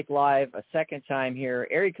 bring their mic live a second time here.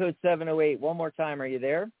 Area code 708, one more time. Are you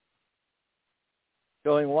there?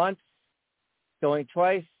 Going once, going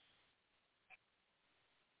twice.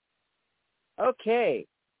 Okay.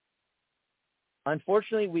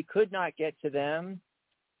 Unfortunately, we could not get to them.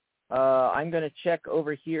 I'm going to check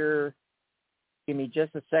over here. Give me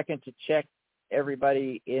just a second to check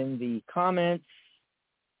everybody in the comments.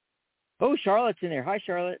 Oh, Charlotte's in there. Hi,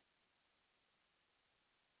 Charlotte.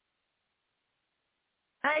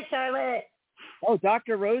 Hi, Charlotte. Oh,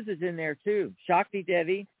 Dr. Rose is in there, too. Shakti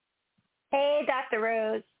Devi. Hey, Dr.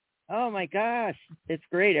 Rose. Oh, my gosh. It's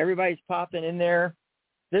great. Everybody's popping in there.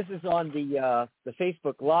 This is on the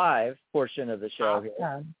Facebook Live portion of the show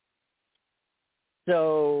here.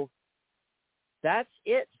 So that's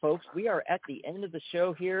it, folks. We are at the end of the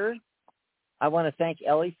show here. I want to thank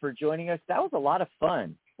Ellie for joining us. That was a lot of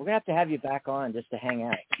fun. We're going to have you back on just to hang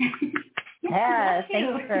out. Yeah,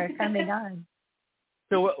 thanks for coming on.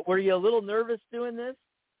 So were you a little nervous doing this?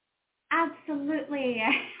 Absolutely.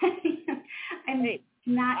 I'm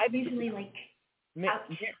not usually like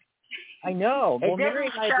I know. Well, Mary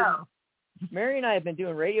and I have been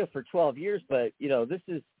doing radio for 12 years, but, you know, this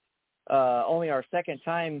is only our second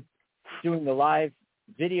time doing the live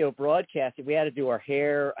video broadcast. We had to do our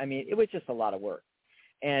hair. I mean, it was just a lot of work.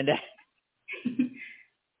 And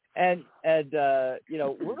and you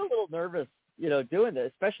know, we're a little nervous, you know, doing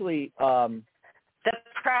this, especially the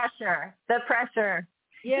pressure.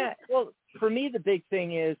 Yeah, well, for me, the big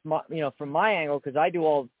thing is, you know, from my angle, because I do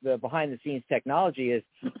all the behind-the-scenes technology, is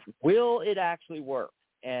will it actually work?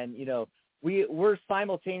 And, you know, we're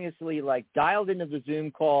simultaneously, like, dialed into the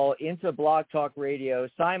Zoom call, into Blog Talk Radio,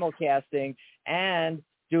 simulcasting, and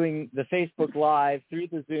doing the Facebook Live through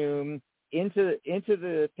the Zoom, into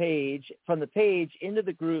the page, from the page into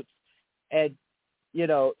the groups. And, you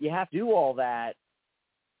know, you have to do all that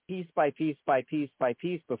piece by piece by piece by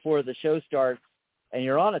piece before the show starts. And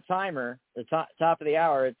you're on a timer, the top of the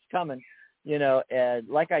hour, it's coming, you know, and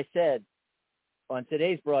like I said, on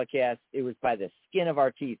today's broadcast, it was by the skin of our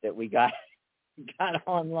teeth that we got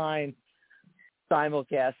online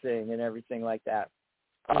simulcasting and everything like that.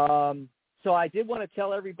 So I did want to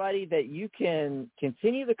tell everybody that you can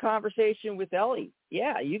continue the conversation with Ellie.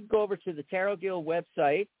 Yeah, you can go over to the Tarot Guild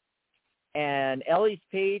website, and Ellie's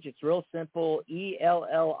page, it's real simple,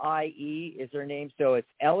 ELLIE is her name, so it's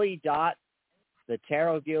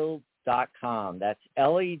Ellie.thetarotguild.com. That's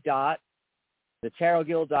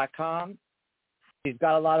Ellie.thetarotguild.com. She's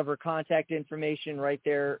got a lot of her contact information right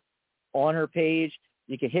there on her page.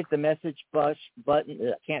 You can hit the message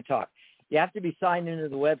button. Can't talk. You have to be signed into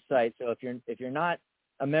the website. So if you're not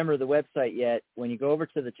a member of the website yet, when you go over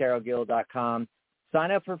to thetarotguild.com,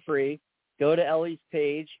 sign up for free. Go to Ellie's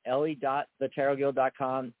page,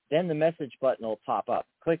 Ellie.thetarotguild.com. Then the message button will pop up.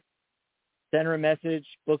 Click, send her a message,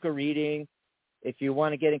 book a reading. If you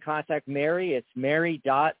want to get in contact with Mary, it's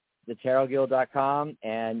mary.thetarotguild.com.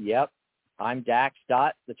 And, yep, I'm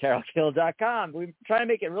dax.thetarotguild.com. We're trying to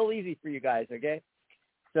make it real easy for you guys, okay?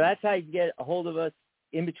 So that's how you get a hold of us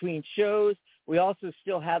in between shows. We also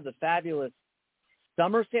still have the fabulous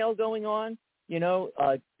summer sale going on. You know,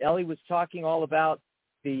 Ellie was talking all about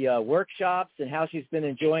the workshops and how she's been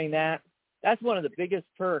enjoying that. That's one of the biggest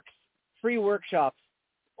perks free workshops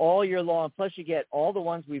all year long. Plus, you get all the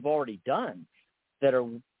ones we've already done that are,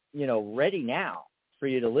 ready now for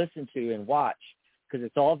you to listen to and watch because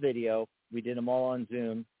it's all video. We did them all on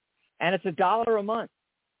Zoom. And it's $1 a month.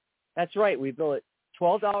 That's right. We bill it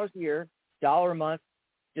 $12 a year, $1 a month.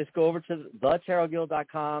 Just go over to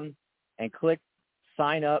thetarotguild.com and click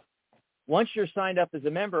sign up. Once you're signed up as a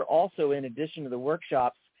member, also in addition to the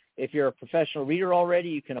workshops, if you're a professional reader already,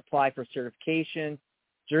 you can apply for certification.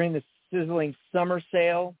 During the sizzling summer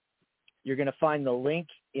sale, you're going to find the link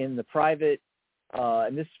in the private,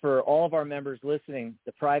 and this is for all of our members listening,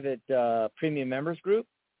 the private premium members group.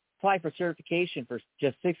 Apply for certification for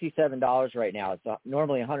just $67 right now. It's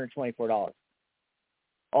normally $124.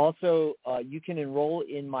 Also, you can enroll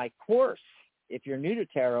in my course if you're new to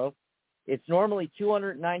tarot. It's normally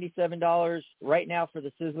 $297 right now for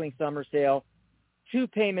the sizzling summer sale. 2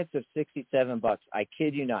 payments of $67. I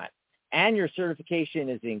kid you not. And your certification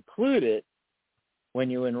is included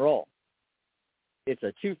when you enroll. It's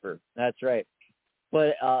a twofer. That's right.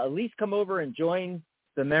 But at least come over and join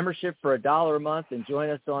the membership for $1 a month and join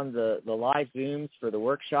us on the live Zooms for the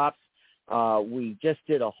workshops. We just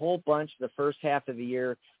did a whole bunch the first half of the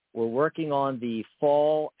year. We're working on the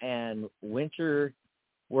fall and winter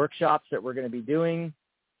workshops that we're going to be doing.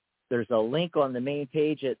 There's a link on the main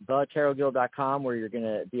page at thetarotguild.com where you're going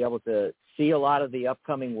to be able to see a lot of the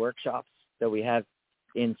upcoming workshops that we have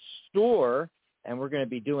in store. And we're going to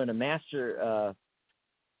be doing a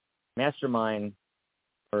mastermind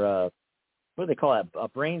or what do they call it? A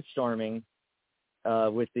brainstorming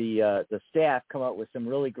with the staff, come up with some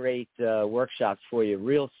really great workshops for you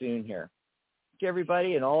real soon here. Thank you,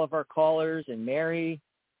 everybody, and all of our callers, and Mary.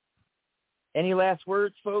 Any last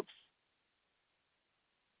words, folks?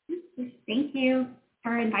 Thank you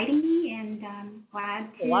for inviting me, and I'm glad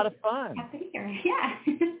to a lot of fun. Have to be here. Yeah.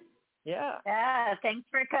 Yeah. Yeah, thanks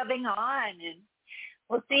for coming on, and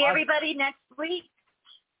we'll see everybody next week.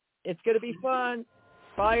 It's going to be fun.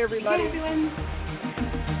 Bye, everybody. Bye, everyone.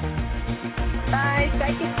 Bye.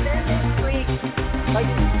 Psychic Spin next week.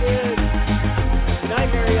 Psychic Spin. Good night,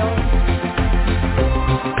 Mary Ellen.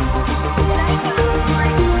 Good night,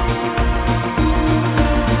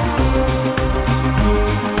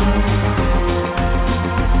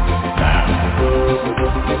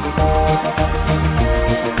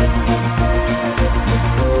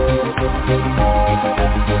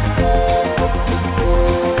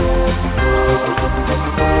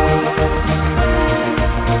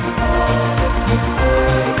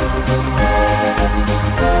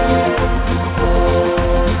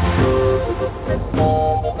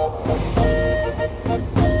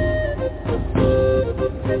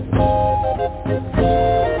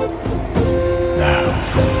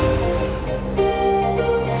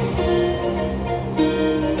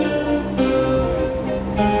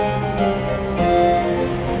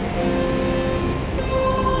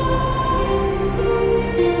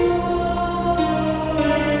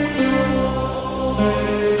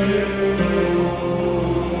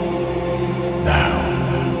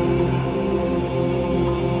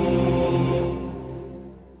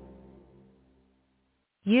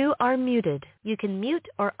 You are muted. You can mute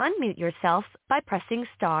or unmute yourself by pressing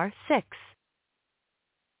 *6.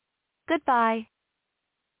 Goodbye.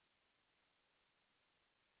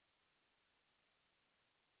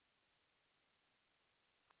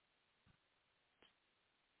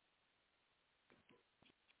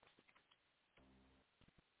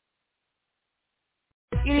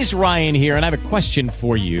 It is Ryan here, and I have a question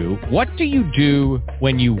for you. What do you do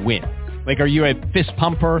when you win? Like, are you a fist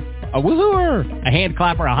pumper, a woohooer, a hand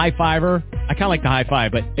clapper, a high fiver? I kind of like the high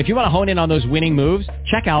five, but if you want to hone in on those winning moves,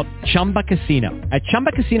 check out Chumba Casino. At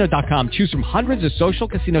ChumbaCasino.com, choose from hundreds of social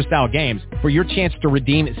casino-style games for your chance to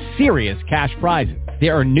redeem serious cash prizes.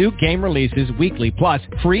 There are new game releases weekly, plus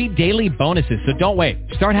free daily bonuses, so don't wait.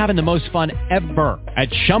 Start having the most fun ever at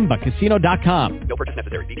ChumbaCasino.com. No purchase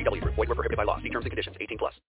necessary. VGW. Void where prohibited by law. See terms and conditions. 18+.